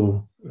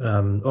accessible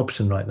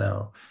option right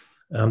now.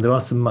 There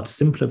are some much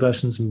simpler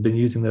versions. We've been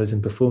using those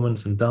in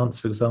performance and dance,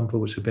 for example,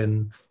 which have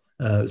been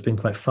it's been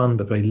quite fun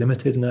but very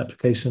limited in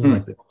application,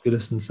 like the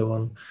Oculus and so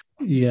on.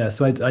 Yeah,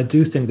 so I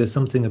do think there's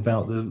something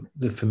about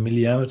the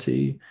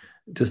familiarity.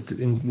 Just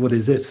in what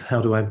is it?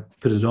 How do I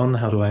put it on?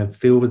 How do I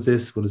feel with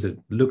this? What does it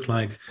look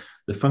like?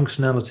 The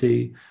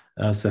functionality.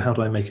 So how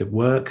do I make it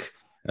work?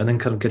 And then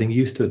kind of getting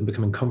used to it and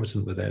becoming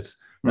competent with it.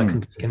 That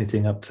can take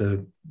anything up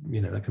to,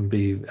 that can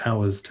be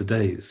hours to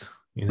days.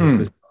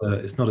 So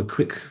it's not a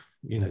quick,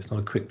 it's not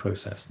a quick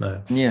process.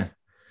 No. Yeah,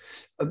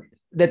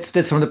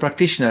 that's from the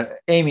practitioner.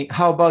 Amy,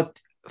 how about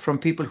from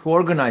people who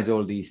organize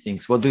all these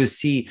things? What do you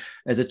see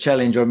as a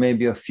challenge or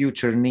maybe a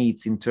future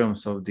needs in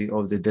terms of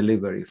the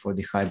delivery for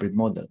the hybrid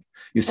model?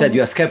 You said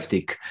you are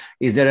skeptic.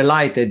 Is there a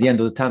light at the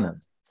end of the tunnel?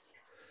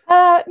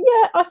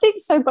 Yeah, I think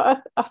so.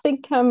 But I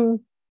think,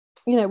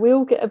 we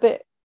all get a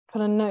bit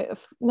kind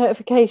of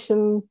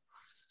notification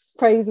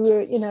praise.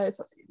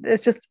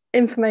 There's just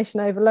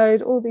information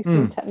overload, all these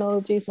new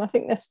technologies. And I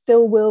think there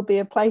still will be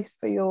a place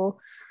for your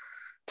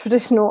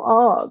traditional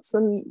arts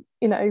and,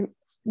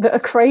 a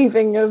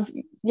craving of,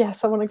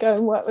 yes, I want to go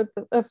and work with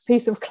a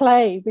piece of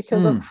clay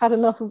because I've had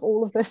enough of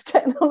all of this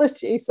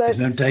technology. So there's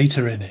no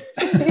data in it.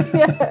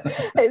 Yeah,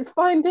 it's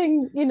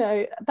finding,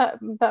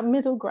 that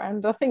middle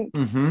ground. I think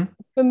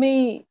for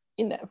me,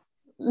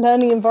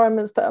 learning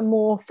environments that are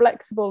more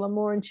flexible and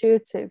more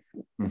intuitive,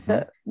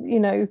 that,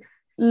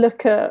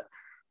 look at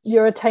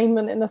your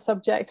attainment in a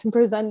subject and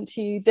present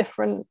to you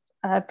different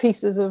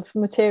pieces of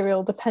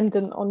material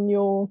dependent on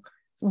your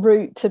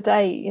route to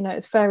date.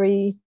 It's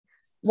very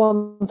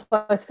one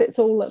size fits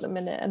all at the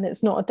minute, and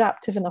it's not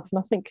adaptive enough. And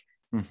I think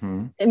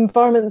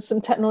environments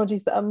and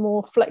technologies that are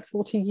more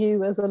flexible to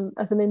you as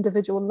an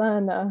individual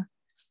learner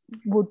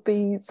would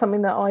be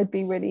something that I'd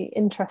be really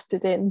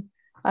interested in.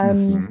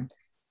 And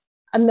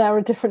there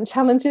are different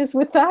challenges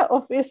with that,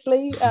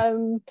 obviously.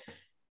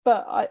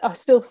 But I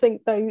still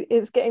think, though,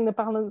 it's getting the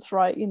balance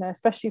right,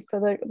 especially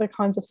for the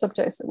kinds of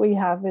subjects that we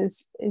have,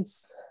 is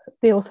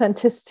the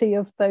authenticity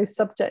of those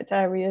subject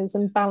areas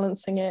and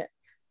balancing it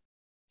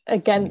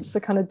against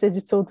the kind of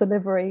digital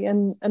delivery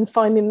and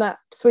finding that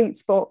sweet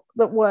spot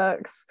that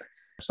works.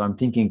 So I'm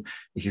thinking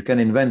if you can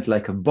invent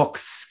like a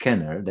box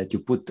scanner that you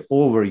put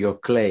over your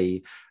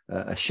clay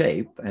a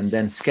shape and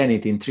then scan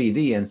it in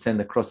 3D and send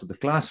across to the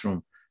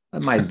classroom,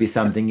 that might be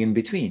something in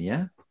between,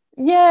 yeah?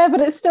 Yeah, but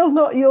it's still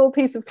not your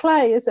piece of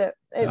clay, is it?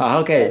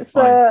 There's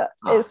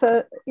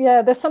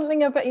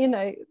something about,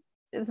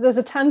 there's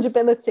a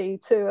tangibility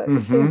to a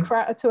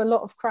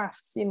lot of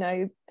crafts, and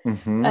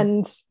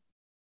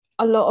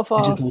a lot of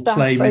our digital staff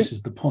play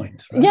misses the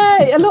point, right?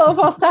 Yeah, a lot of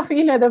our staff,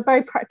 they're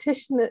very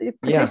practitioner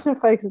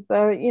focused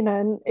there,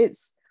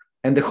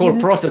 and the whole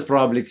process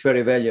probably is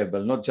very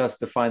valuable, not just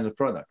the final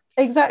product.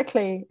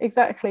 Exactly.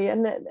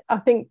 And I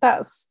think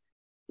that's,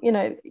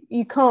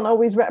 you can't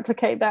always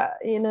replicate that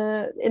in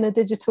a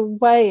digital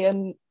way,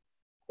 and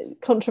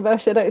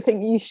controversial, I don't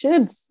think you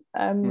should.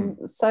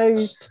 So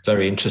it's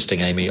very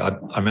interesting, Amy. I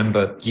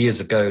remember years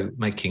ago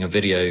making a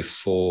video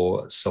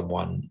for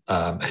someone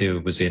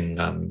who was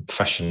in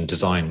fashion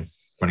design,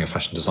 running a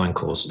fashion design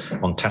course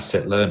on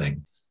tacit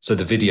learning. So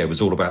the video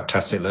was all about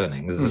tacit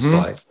learning. There's a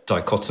slight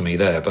dichotomy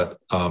there, but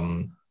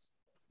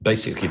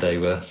basically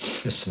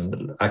there's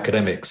some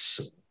academics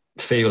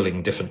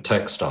feeling different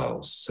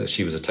textiles. So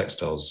she was a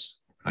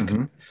textiles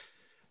academic.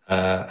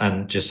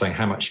 And just saying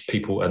how much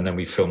people, and then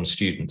we filmed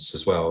students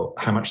as well,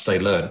 how much they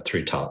learned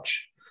through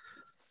touch.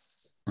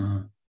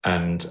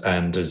 And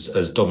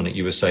as Dominik,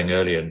 you were saying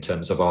earlier, in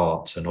terms of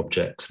art and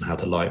objects and how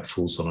the light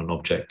falls on an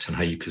object and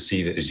how you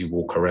perceive it as you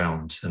walk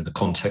around and the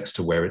context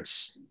of where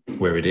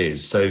it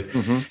is. So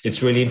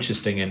it's really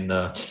interesting in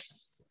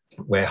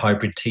where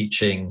hybrid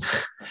teaching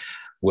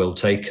will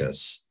take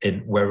us, in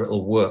where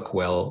it'll work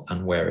well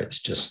and where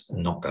it's just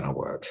not going to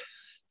work.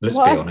 Let's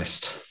be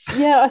honest.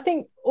 Yeah, I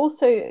think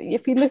also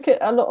if you look at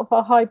a lot of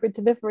our hybrid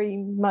delivery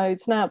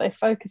modes now, they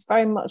focus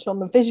very much on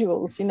the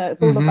visuals.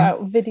 It's all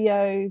about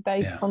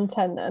video-based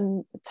content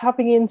and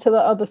tapping into the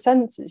other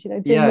senses,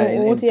 doing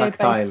more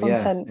audio-based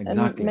content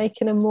and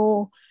making a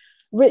more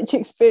rich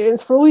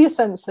experience for all your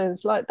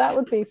senses. Like that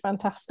would be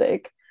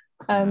fantastic.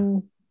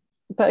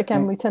 But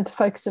again, we tend to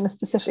focus in a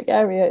specific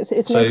area.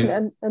 It's making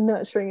it a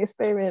nurturing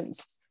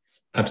experience.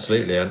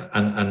 Absolutely.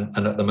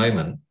 And at the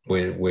moment,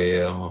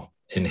 we are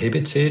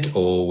inhibited,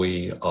 or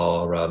we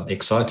are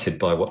excited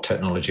by what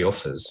technology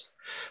offers.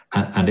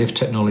 And if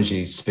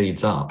technology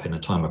speeds up in a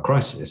time of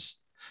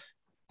crisis,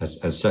 as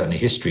certainly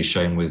history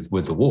shown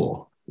with the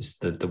war,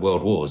 the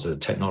world wars, the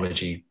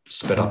technology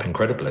sped up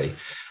incredibly.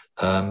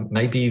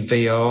 Maybe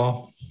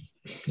VR,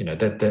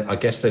 I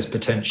guess there's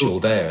potential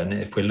there. And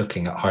if we're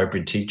looking at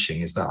hybrid teaching,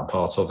 is that a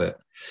part of it?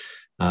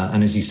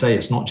 And as you say,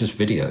 it's not just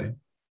video.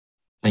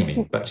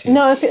 Amy, back to you.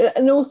 No,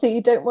 and also you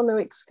don't want to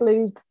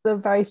exclude the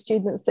very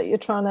students that you're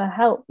trying to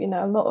help.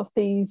 A lot of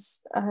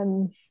these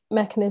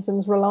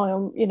mechanisms rely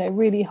on,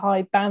 really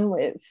high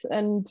bandwidth.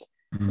 And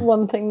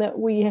one thing that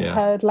we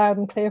heard loud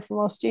and clear from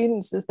our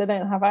students is they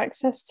don't have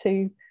access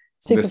to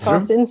super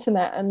fast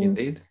internet. And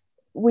Indeed.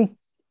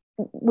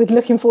 With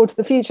looking forward to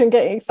the future and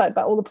getting excited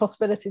about all the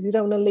possibilities, we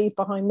don't want to leave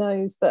behind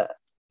those that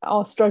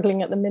are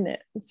struggling at the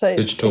minute. So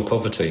digital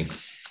poverty.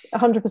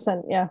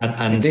 100%, yeah.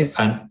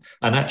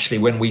 And actually,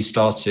 when we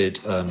started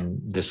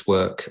this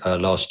work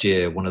last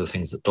year, one of the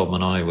things that Dom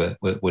and I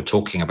were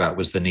talking about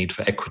was the need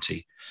for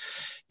equity.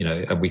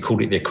 And we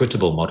called it the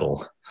equitable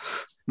model.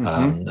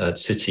 At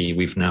City,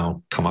 we've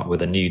now come up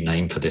with a new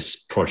name for this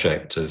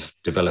project of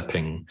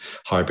developing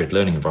hybrid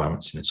learning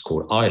environments, and it's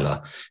called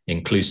ILA,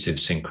 Inclusive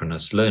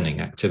Synchronous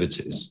Learning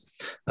Activities.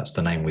 That's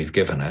the name we've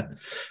given it.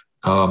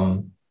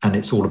 And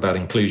it's all about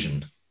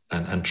inclusion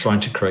and trying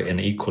to create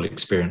an equal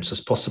experience as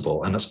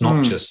possible. And it's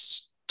not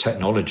just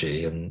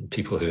technology and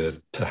people who are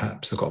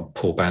perhaps have got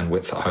poor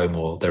bandwidth at home,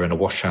 or they're in a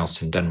wash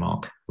house in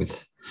Denmark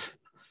with,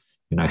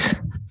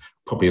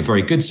 probably a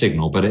very good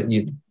signal, but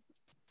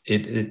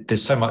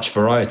there's so much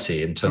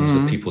variety in terms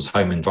of people's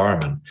home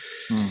environment.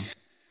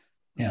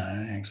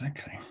 Yeah,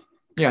 exactly.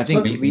 Yeah, I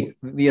think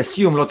we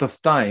assume a lot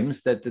of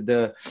times that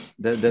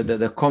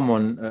the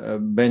common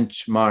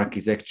benchmark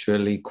is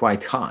actually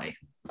quite high.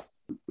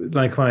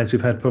 Likewise,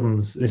 we've had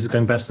problems. This is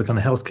going back to the kind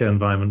of healthcare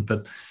environment,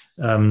 but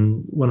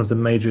one of the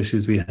major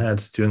issues we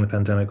had during the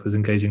pandemic was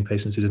engaging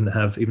patients who didn't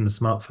have even a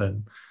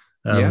smartphone,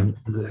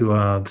 who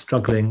are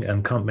struggling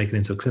and can't make it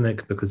into a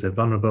clinic because they're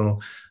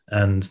vulnerable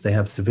and they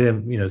have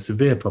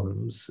severe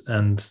problems.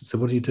 And so,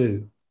 what do you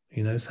do?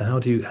 So how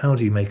do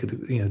you make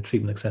it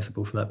treatment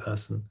accessible for that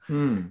person?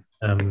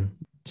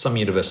 Some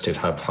universities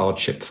have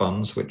hardship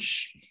funds,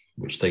 which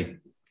they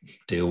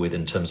deal with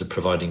in terms of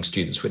providing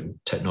students with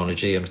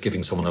technology, and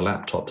giving someone a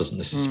laptop doesn't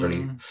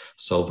necessarily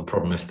solve a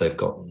problem if they've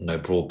got no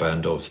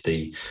broadband, or if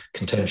the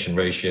contention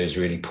ratio is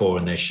really poor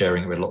and they're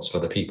sharing it with lots of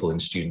other people in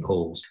student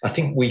halls. I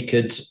think we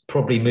could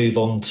probably move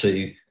on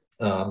to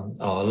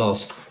our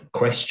last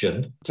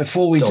question.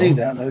 Before we do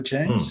that though,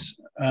 James,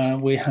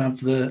 we have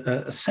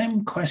the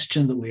same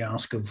question that we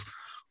ask of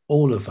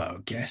all of our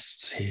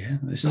guests here.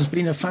 This has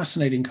been a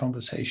fascinating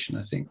conversation,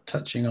 I think,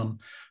 touching on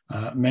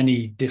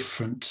many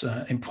different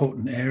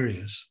important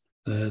areas.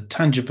 The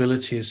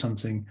tangibility is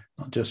something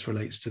not just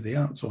relates to the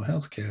arts or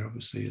healthcare,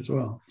 obviously, as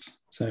well.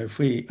 So if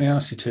we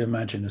ask you to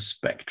imagine a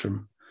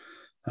spectrum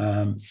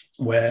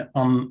where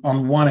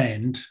on one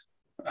end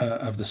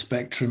of the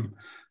spectrum,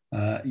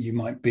 you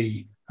might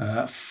be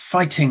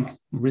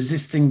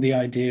resisting the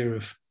idea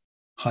of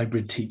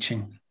hybrid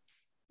teaching,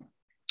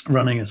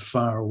 running as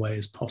far away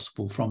as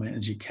possible from it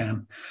as you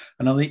can.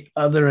 And on the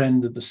other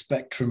end of the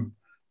spectrum,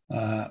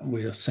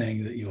 we are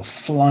saying that you're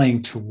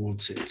flying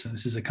towards it. And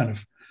this is a kind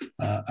of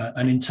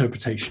an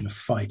interpretation of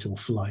fight or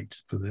flight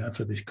for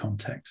this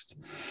context.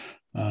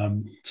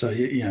 So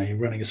you're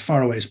running as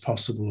far away as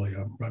possible, or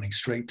you're running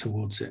straight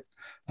towards it.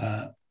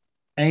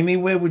 Amy,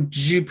 where would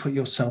you put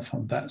yourself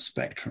on that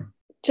spectrum?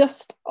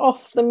 Just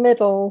off the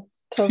middle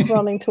to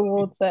running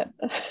towards it.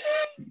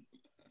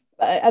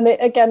 And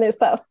it's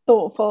that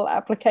thoughtful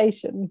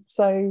application.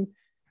 So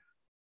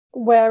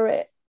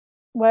where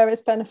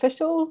it's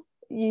beneficial,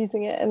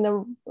 using it in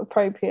the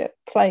appropriate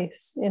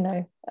place,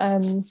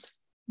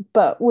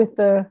 but with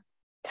the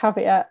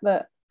caveat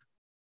that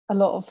a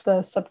lot of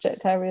the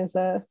subject areas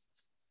are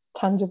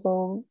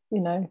tangible,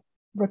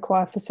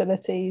 require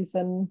facilities,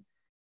 and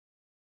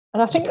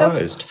I think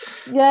surprised.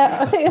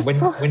 I think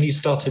when you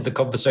started the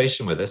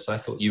conversation with us, I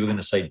thought you were going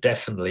to say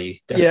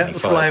definitely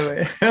fly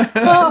away.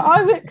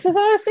 Well, because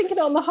I was thinking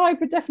on the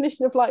hybrid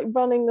definition of like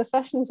running the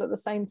sessions at the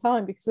same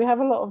time, because we have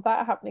a lot of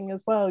that happening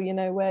as well,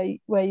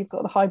 where you've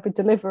got the hybrid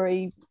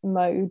delivery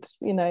mode,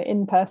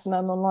 in person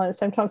and online at the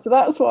same time. So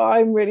that's what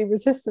I'm really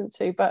resistant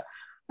to. But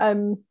I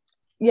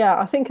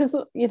think as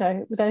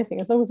with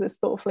anything, as long as it's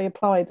thoughtfully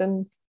applied,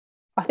 and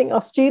I think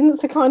our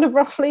students are kind of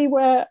roughly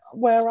where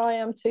I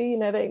am too.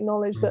 They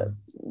acknowledge that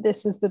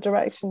this is the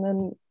direction,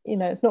 and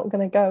it's not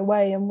going to go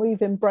away. And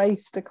we've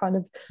embraced a kind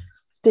of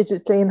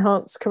digitally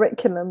enhanced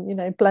curriculum.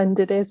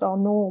 Blended is our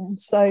norm.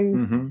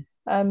 So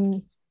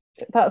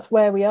that's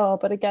where we are.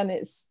 But again,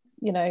 it's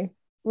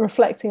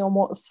reflecting on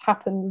what's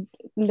happened,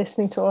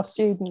 listening to our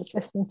students,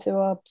 listening to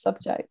our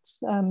subjects.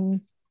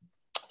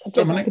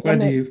 Dominik,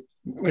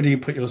 where do you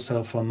put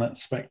yourself on that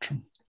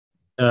spectrum?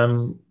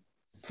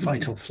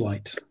 Fight or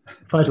flight?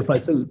 Fight or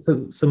flight.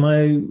 So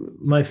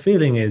my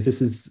feeling is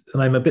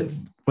and I'm a bit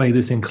way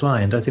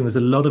disinclined. I think there's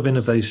a lot of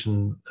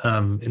innovation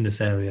in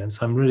this area, and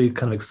so I'm really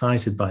kind of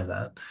excited by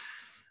that.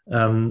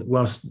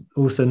 Whilst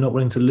also not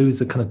wanting to lose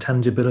the kind of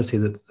tangibility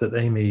that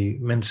Amy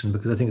mentioned,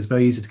 because I think it's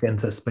very easy to get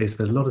into that space,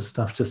 but a lot of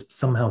stuff just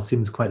somehow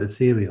seems quite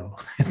ethereal.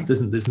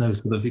 There's no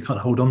sort of, you can't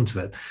hold on to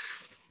it.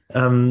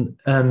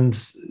 And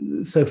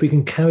so if we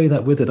can carry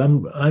that with it,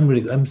 I'm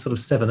sort of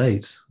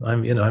 7-8.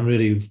 I'm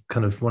really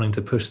kind of wanting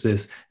to push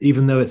this,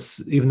 even though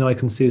I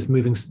can see it's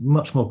moving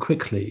much more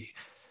quickly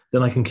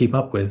than I can keep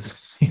up with.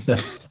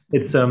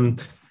 It's I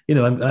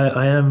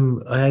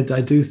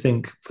do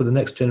think for the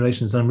next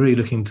generations, I'm really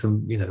looking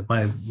to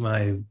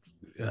my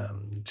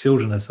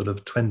children are sort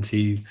of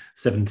 20,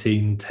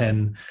 17,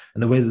 10,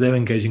 and the way that they're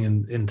engaging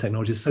in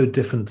technology is so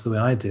different to the way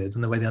I did,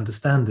 and the way they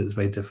understand it is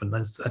very different.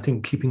 And I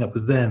think keeping up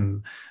with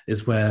them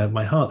is where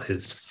my heart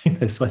is.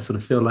 So I sort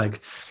of feel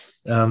like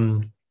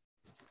for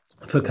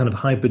kind of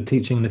hybrid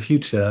teaching in the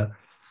future,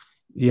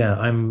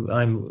 I'm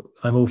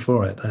all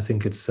for it. I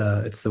think it's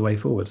the way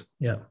forward.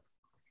 Yeah.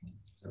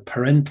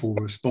 Parental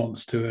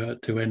response to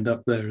end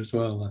up there as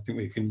well. I think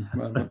we can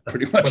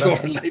pretty much all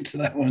relate to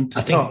that one too.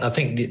 I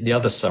think the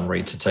other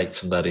summary to take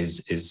from that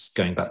is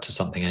going back to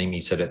something Amy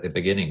said at the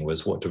beginning,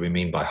 was what do we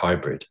mean by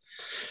hybrid?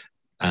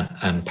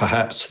 And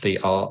perhaps the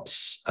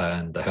arts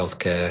and the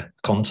healthcare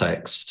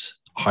context,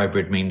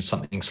 hybrid means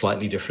something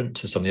slightly different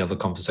to some of the other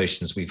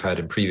conversations we've had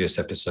in previous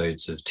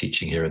episodes of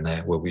Teaching Here and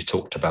There, where we've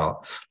talked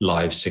about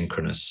live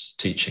synchronous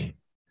teaching,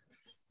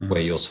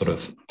 where you're sort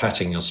of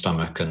patting your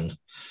stomach and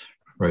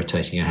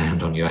rotating your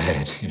hand on your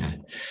head,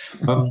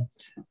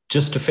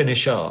 Just to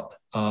finish up,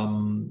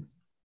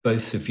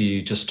 both of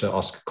you, just to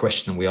ask a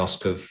question we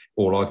ask of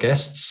all our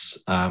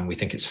guests, we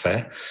think it's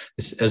fair.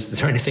 Is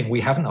there anything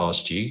we haven't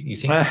asked you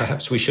think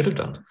perhaps we should have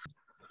done?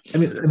 I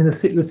mean,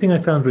 the thing I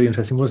found really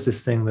interesting was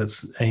this thing that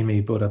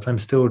Amy brought up. I'm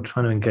still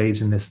trying to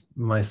engage in this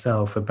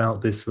myself,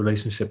 about this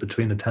relationship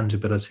between the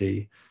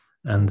tangibility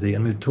and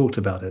we've talked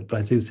about it, but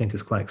I do think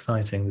it's quite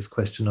exciting, this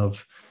question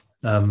of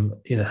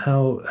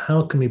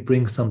how can we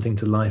bring something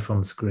to life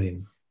on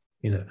screen,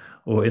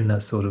 or in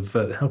that sort of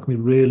how can we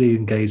really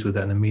engage with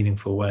that in a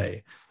meaningful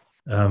way,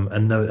 how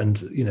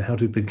do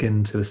we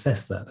begin to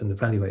assess that and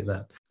evaluate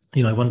that?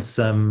 I went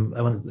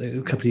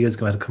a couple of years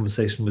ago, I had a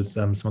conversation with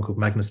someone called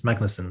Magnus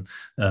Magnusson,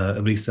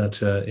 a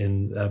researcher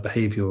in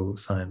behavioral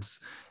science.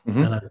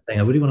 And I was saying,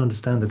 I really want to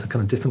understand the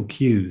kind of different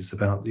cues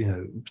about,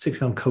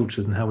 particularly on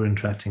cultures and how we're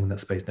interacting in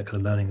that space, in that kind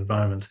of learning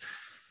environment.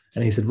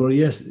 And he said, well,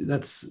 yes,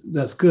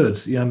 that's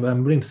good.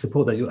 I'm willing to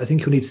support that. I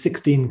think you'll need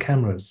 16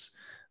 cameras.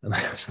 And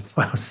I said,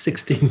 wow,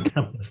 16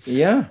 cameras.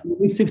 Yeah. You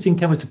need 16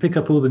 cameras to pick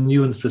up all the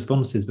nuanced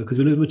responses, because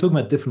we're talking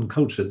about different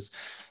cultures.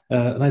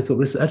 And I thought,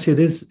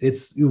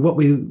 it's what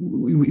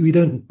we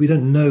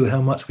don't know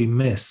how much we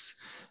miss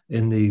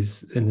in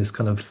this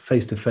kind of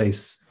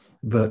face-to-face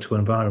virtual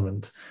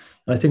environment.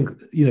 And I think,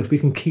 if we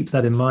can keep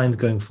that in mind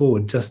going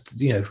forward,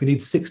 if we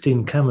need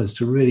 16 cameras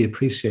to really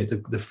appreciate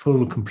the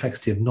full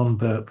complexity of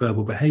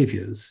non-verbal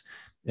behaviors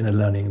in a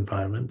learning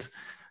environment,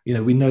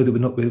 we know that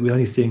we're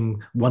only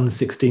seeing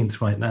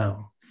 1/16 right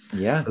now.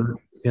 Yeah.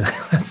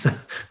 So,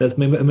 that's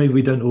maybe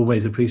we don't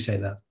always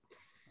appreciate that.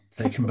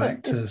 Taken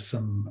back to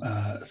some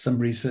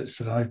research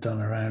that I've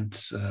done around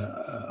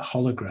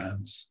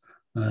holograms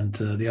and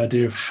the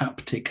idea of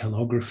haptic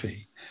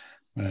holography.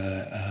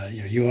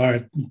 You are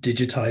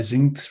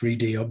digitizing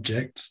 3D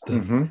objects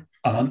that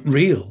aren't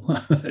real,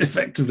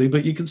 effectively,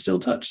 but you can still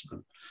touch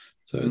them.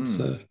 So it's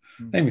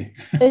Amy.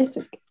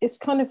 It's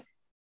kind of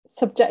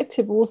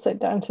subjective, also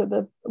down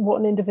to what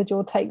an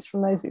individual takes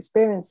from those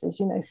experiences.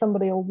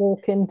 Somebody will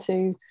walk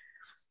into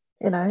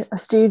a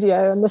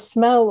studio and the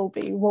smell will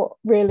be what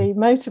really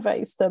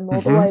motivates them,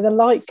 or the way the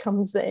light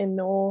comes in,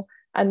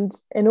 and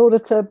in order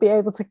to be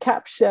able to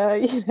capture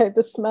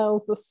the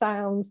smells, the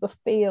sounds, the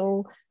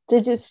feel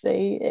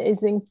digitally, it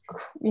is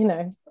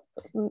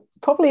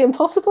probably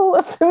impossible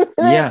at the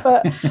minute.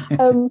 But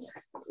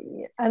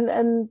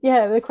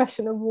the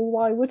question of, well,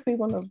 why would we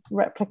want to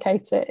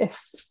replicate it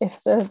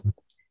if the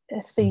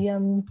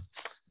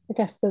I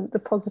guess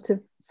the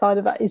positive side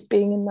of that is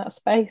being in that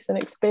space and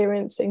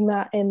experiencing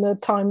that in the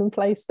time and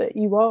place that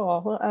you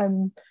are.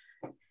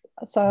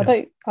 So I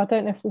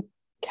don't know if we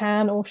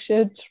can or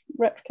should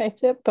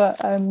replicate it,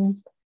 but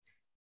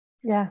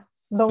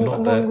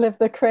long live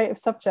the creative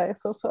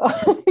subjects. Also,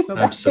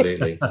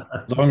 absolutely.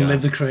 Long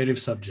live the creative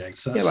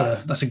subjects.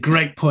 That's a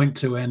great point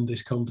to end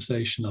this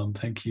conversation on.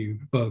 Thank you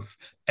both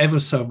ever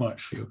so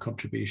much for your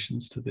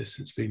contributions to this.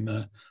 It's been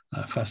a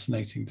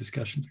fascinating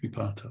discussion to be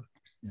part of.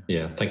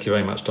 Yeah, thank you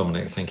very much,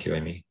 Dominik. Thank you,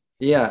 Amy.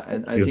 Yeah,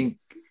 and I think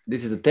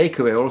this is a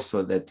takeaway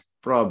also, that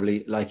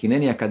probably like in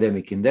any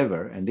academic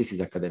endeavor, and this is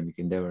academic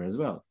endeavor as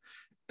well,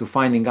 to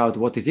finding out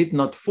what is it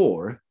not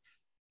for,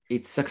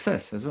 it's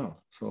success as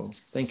well. So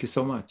thank you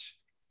so much.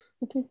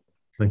 Thank you.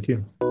 Thank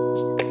you.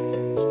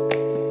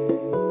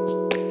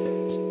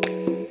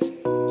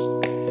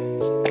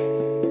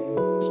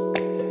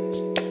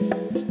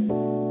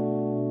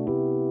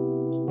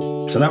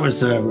 So that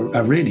was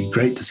a really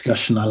great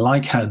discussion. I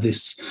like how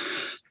this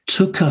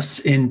took us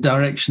in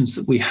directions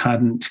that we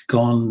hadn't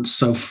gone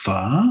so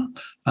far,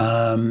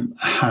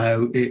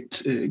 how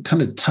it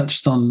kind of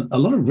touched on a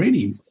lot of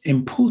really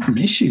important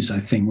issues, I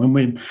think, when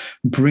we're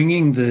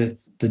bringing the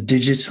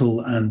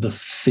digital and the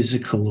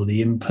physical or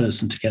the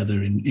in-person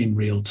together in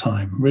real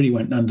time. Really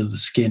went under the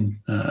skin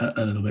a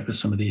little bit with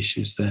some of the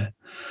issues there.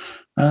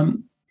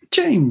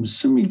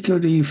 James, let me go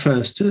to you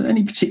first.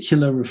 Any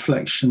particular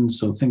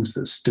reflections or things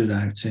that stood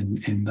out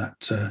in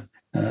that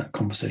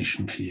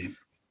conversation for you?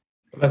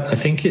 I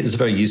think it's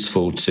very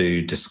useful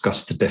to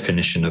discuss the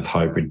definition of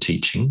hybrid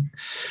teaching.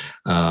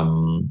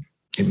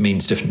 It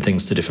means different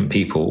things to different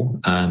people.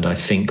 And I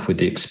think with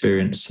the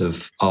experience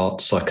of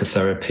art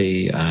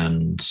psychotherapy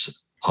and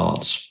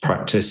arts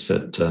practice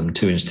at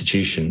two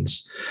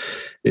institutions,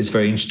 it's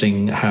very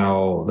interesting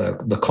how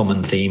the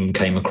common theme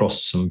came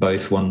across from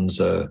both. One's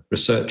a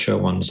researcher,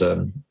 one's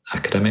an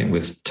academic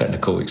with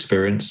technical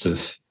experience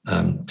of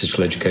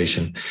digital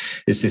education.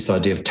 Is this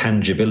idea of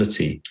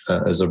tangibility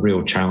as a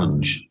real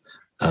challenge.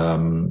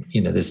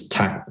 There's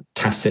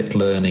tacit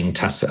learning,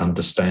 tacit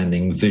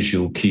understanding,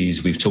 visual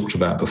cues we've talked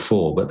about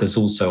before, but there's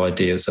also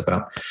ideas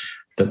about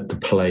the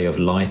play of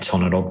light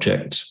on an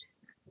object,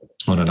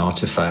 on an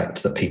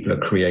artifact that people are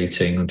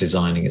creating and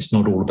designing. It's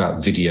not all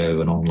about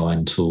video and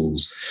online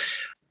tools.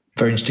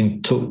 Very interesting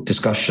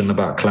discussion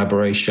about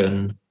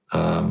collaboration,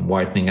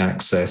 widening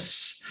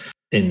access.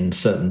 In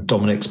certain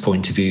Dominik's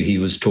point of view, he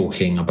was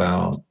talking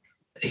about,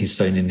 he's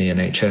saying in the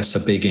NHS, a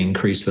big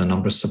increase in the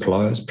number of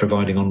suppliers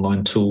providing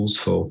online tools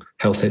for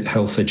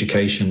health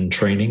education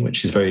training,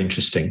 which is very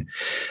interesting.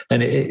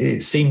 And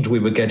it seemed we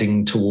were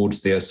getting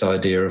towards this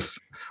idea of,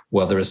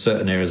 well, there are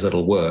certain areas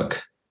that'll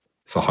work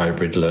for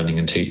hybrid learning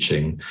and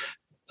teaching.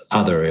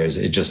 Other areas,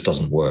 it just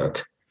doesn't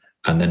work.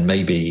 And then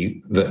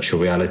maybe virtual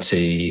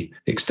reality,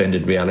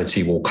 extended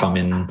reality will come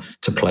in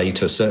to play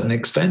to a certain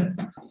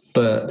extent.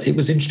 But it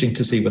was interesting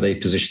to see where they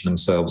position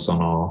themselves on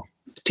our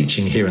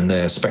teaching here and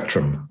there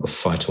spectrum of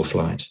fight or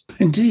flight.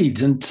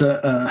 Indeed. And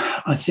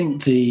I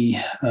think the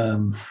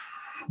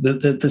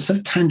sort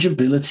of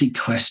tangibility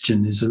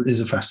question is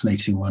a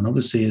fascinating one.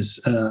 Obviously, as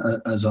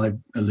I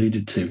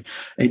alluded to,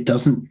 it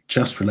doesn't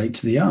just relate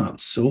to the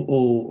arts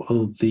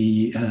or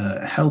the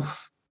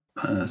health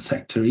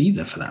sector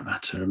either, for that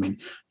matter. I mean,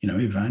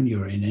 Ivan,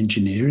 you're in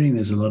engineering.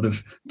 There's a lot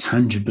of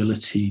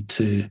tangibility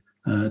to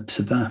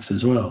that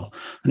as well,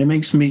 and it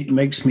makes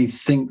me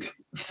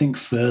think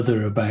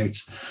further about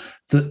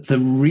the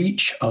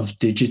reach of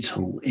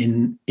digital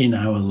in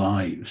our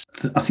lives.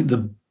 I think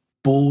the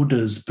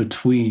borders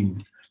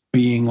between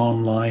being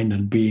online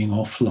and being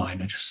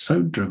offline are just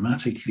so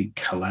dramatically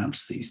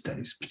collapsed these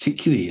days,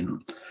 particularly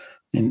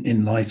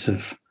in light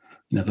of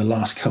the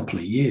last couple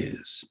of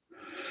years.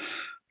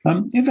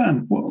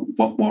 Ivan,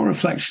 what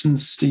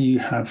reflections do you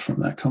have from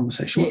that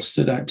conversation? What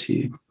stood out to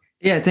you?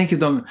 Yeah, thank you,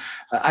 Dom.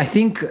 I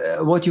think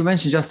what you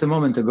mentioned just a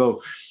moment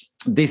ago,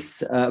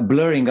 this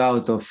blurring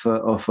out of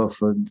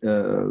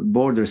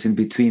borders in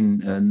between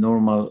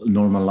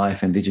normal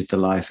life and digital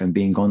life and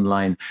being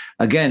online,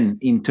 again,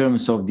 in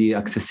terms of the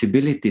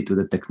accessibility to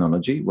the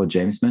technology, what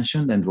James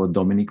mentioned and what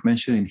Dominik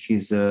mentioned in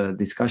his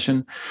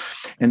discussion.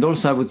 And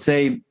also, I would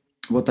say,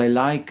 what I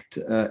liked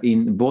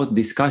in both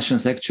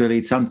discussions, actually,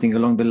 it's something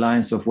along the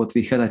lines of what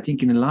we had, I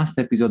think, in the last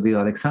episode with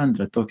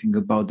Alexandra, talking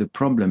about the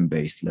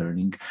problem-based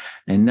learning,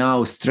 and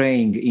now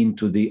straying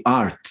into the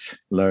art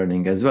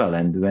learning as well.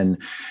 And when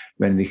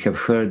we have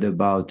heard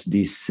about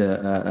this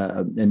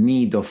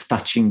need of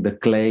touching the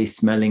clay,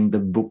 smelling the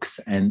books,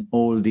 and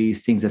all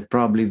these things that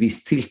probably we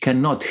still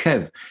cannot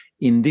have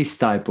in this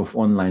type of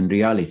online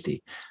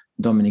reality.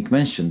 Dominik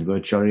mentioned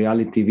virtual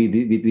reality.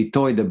 We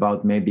toyed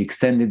about maybe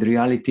extended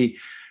reality.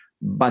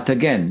 But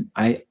again,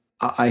 I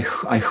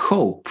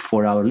hope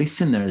for our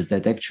listeners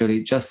that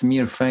actually just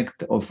mere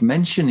fact of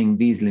mentioning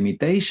these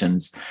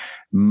limitations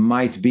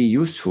might be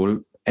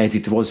useful, as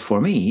it was for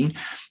me,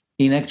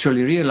 in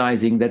actually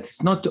realizing that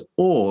it's not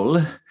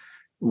all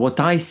what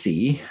I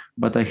see,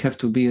 but I have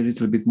to be a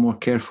little bit more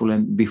careful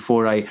and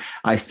before I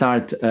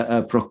start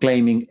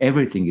proclaiming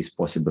everything is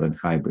possible in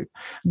hybrid.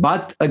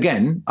 But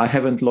again, I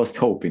haven't lost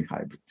hope in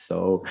hybrid.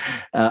 So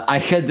I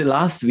had the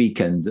last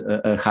weekend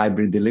a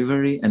hybrid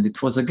delivery, and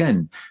it was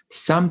again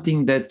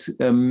something that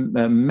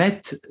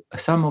met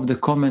some of the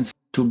comments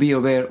to be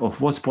aware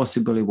of what's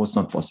possible and what's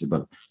not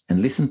possible,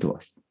 and listen to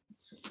us.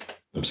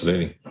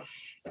 Absolutely.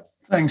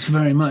 Thanks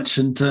very much.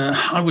 And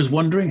I was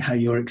wondering how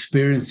your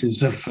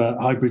experiences of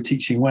hybrid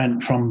teaching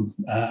went from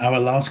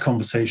our last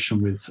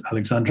conversation with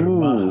Alexandra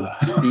and Maha.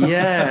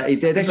 Yeah,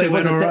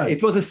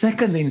 it was a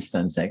second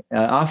instance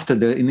after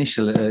the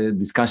initial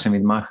discussion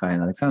with Maha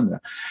and Alexandra.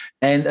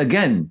 And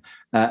again,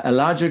 a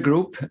larger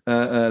group,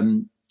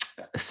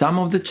 some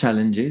of the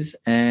challenges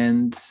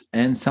and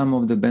some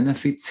of the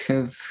benefits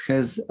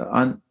has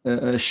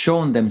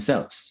shown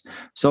themselves.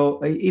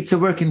 So it's a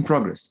work in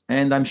progress,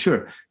 and I'm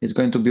sure it's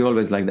going to be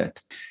always like that.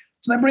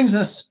 So that brings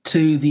us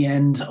to the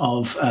end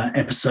of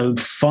episode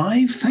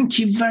 5. Thank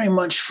you very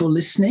much for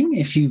listening.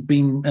 If you've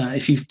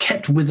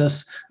kept with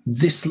us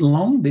this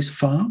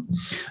far,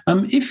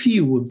 if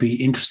you would be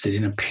interested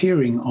in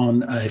appearing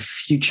on a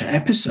future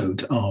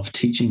episode of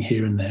Teaching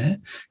Here and There,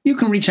 you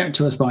can reach out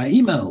to us by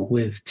email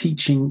with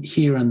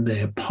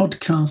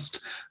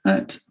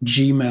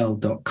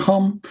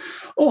teachinghereandtherepodcast@gmail.com,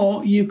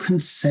 or you can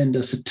send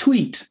us a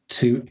tweet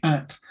to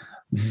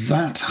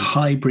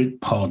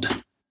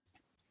 @thathybridpod.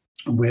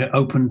 We're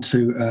open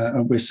to,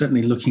 we're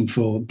certainly looking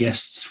for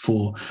guests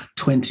for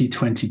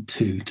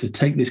 2022 to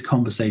take this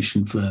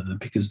conversation further,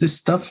 because this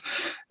stuff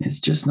is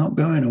just not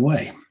going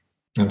away.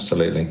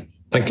 Absolutely.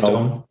 Thank you,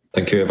 Dom.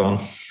 Thank you, Ivan.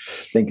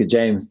 Thank you,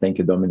 James. Thank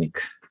you, Dominik.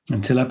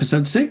 Until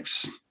episode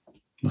 6.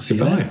 We'll see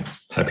you then.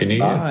 Happy New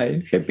Year.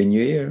 Bye. Happy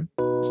New Year.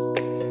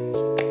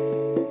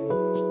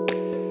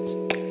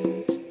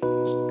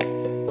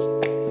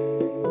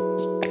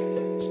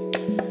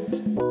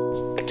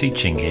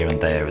 Teaching Here and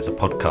There is a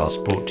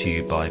podcast brought to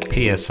you by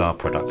PSR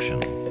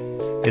Production.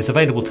 It's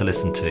available to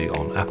listen to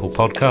on Apple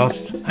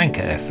Podcasts,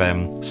 Anchor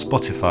FM,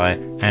 Spotify,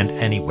 and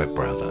any web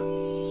browser.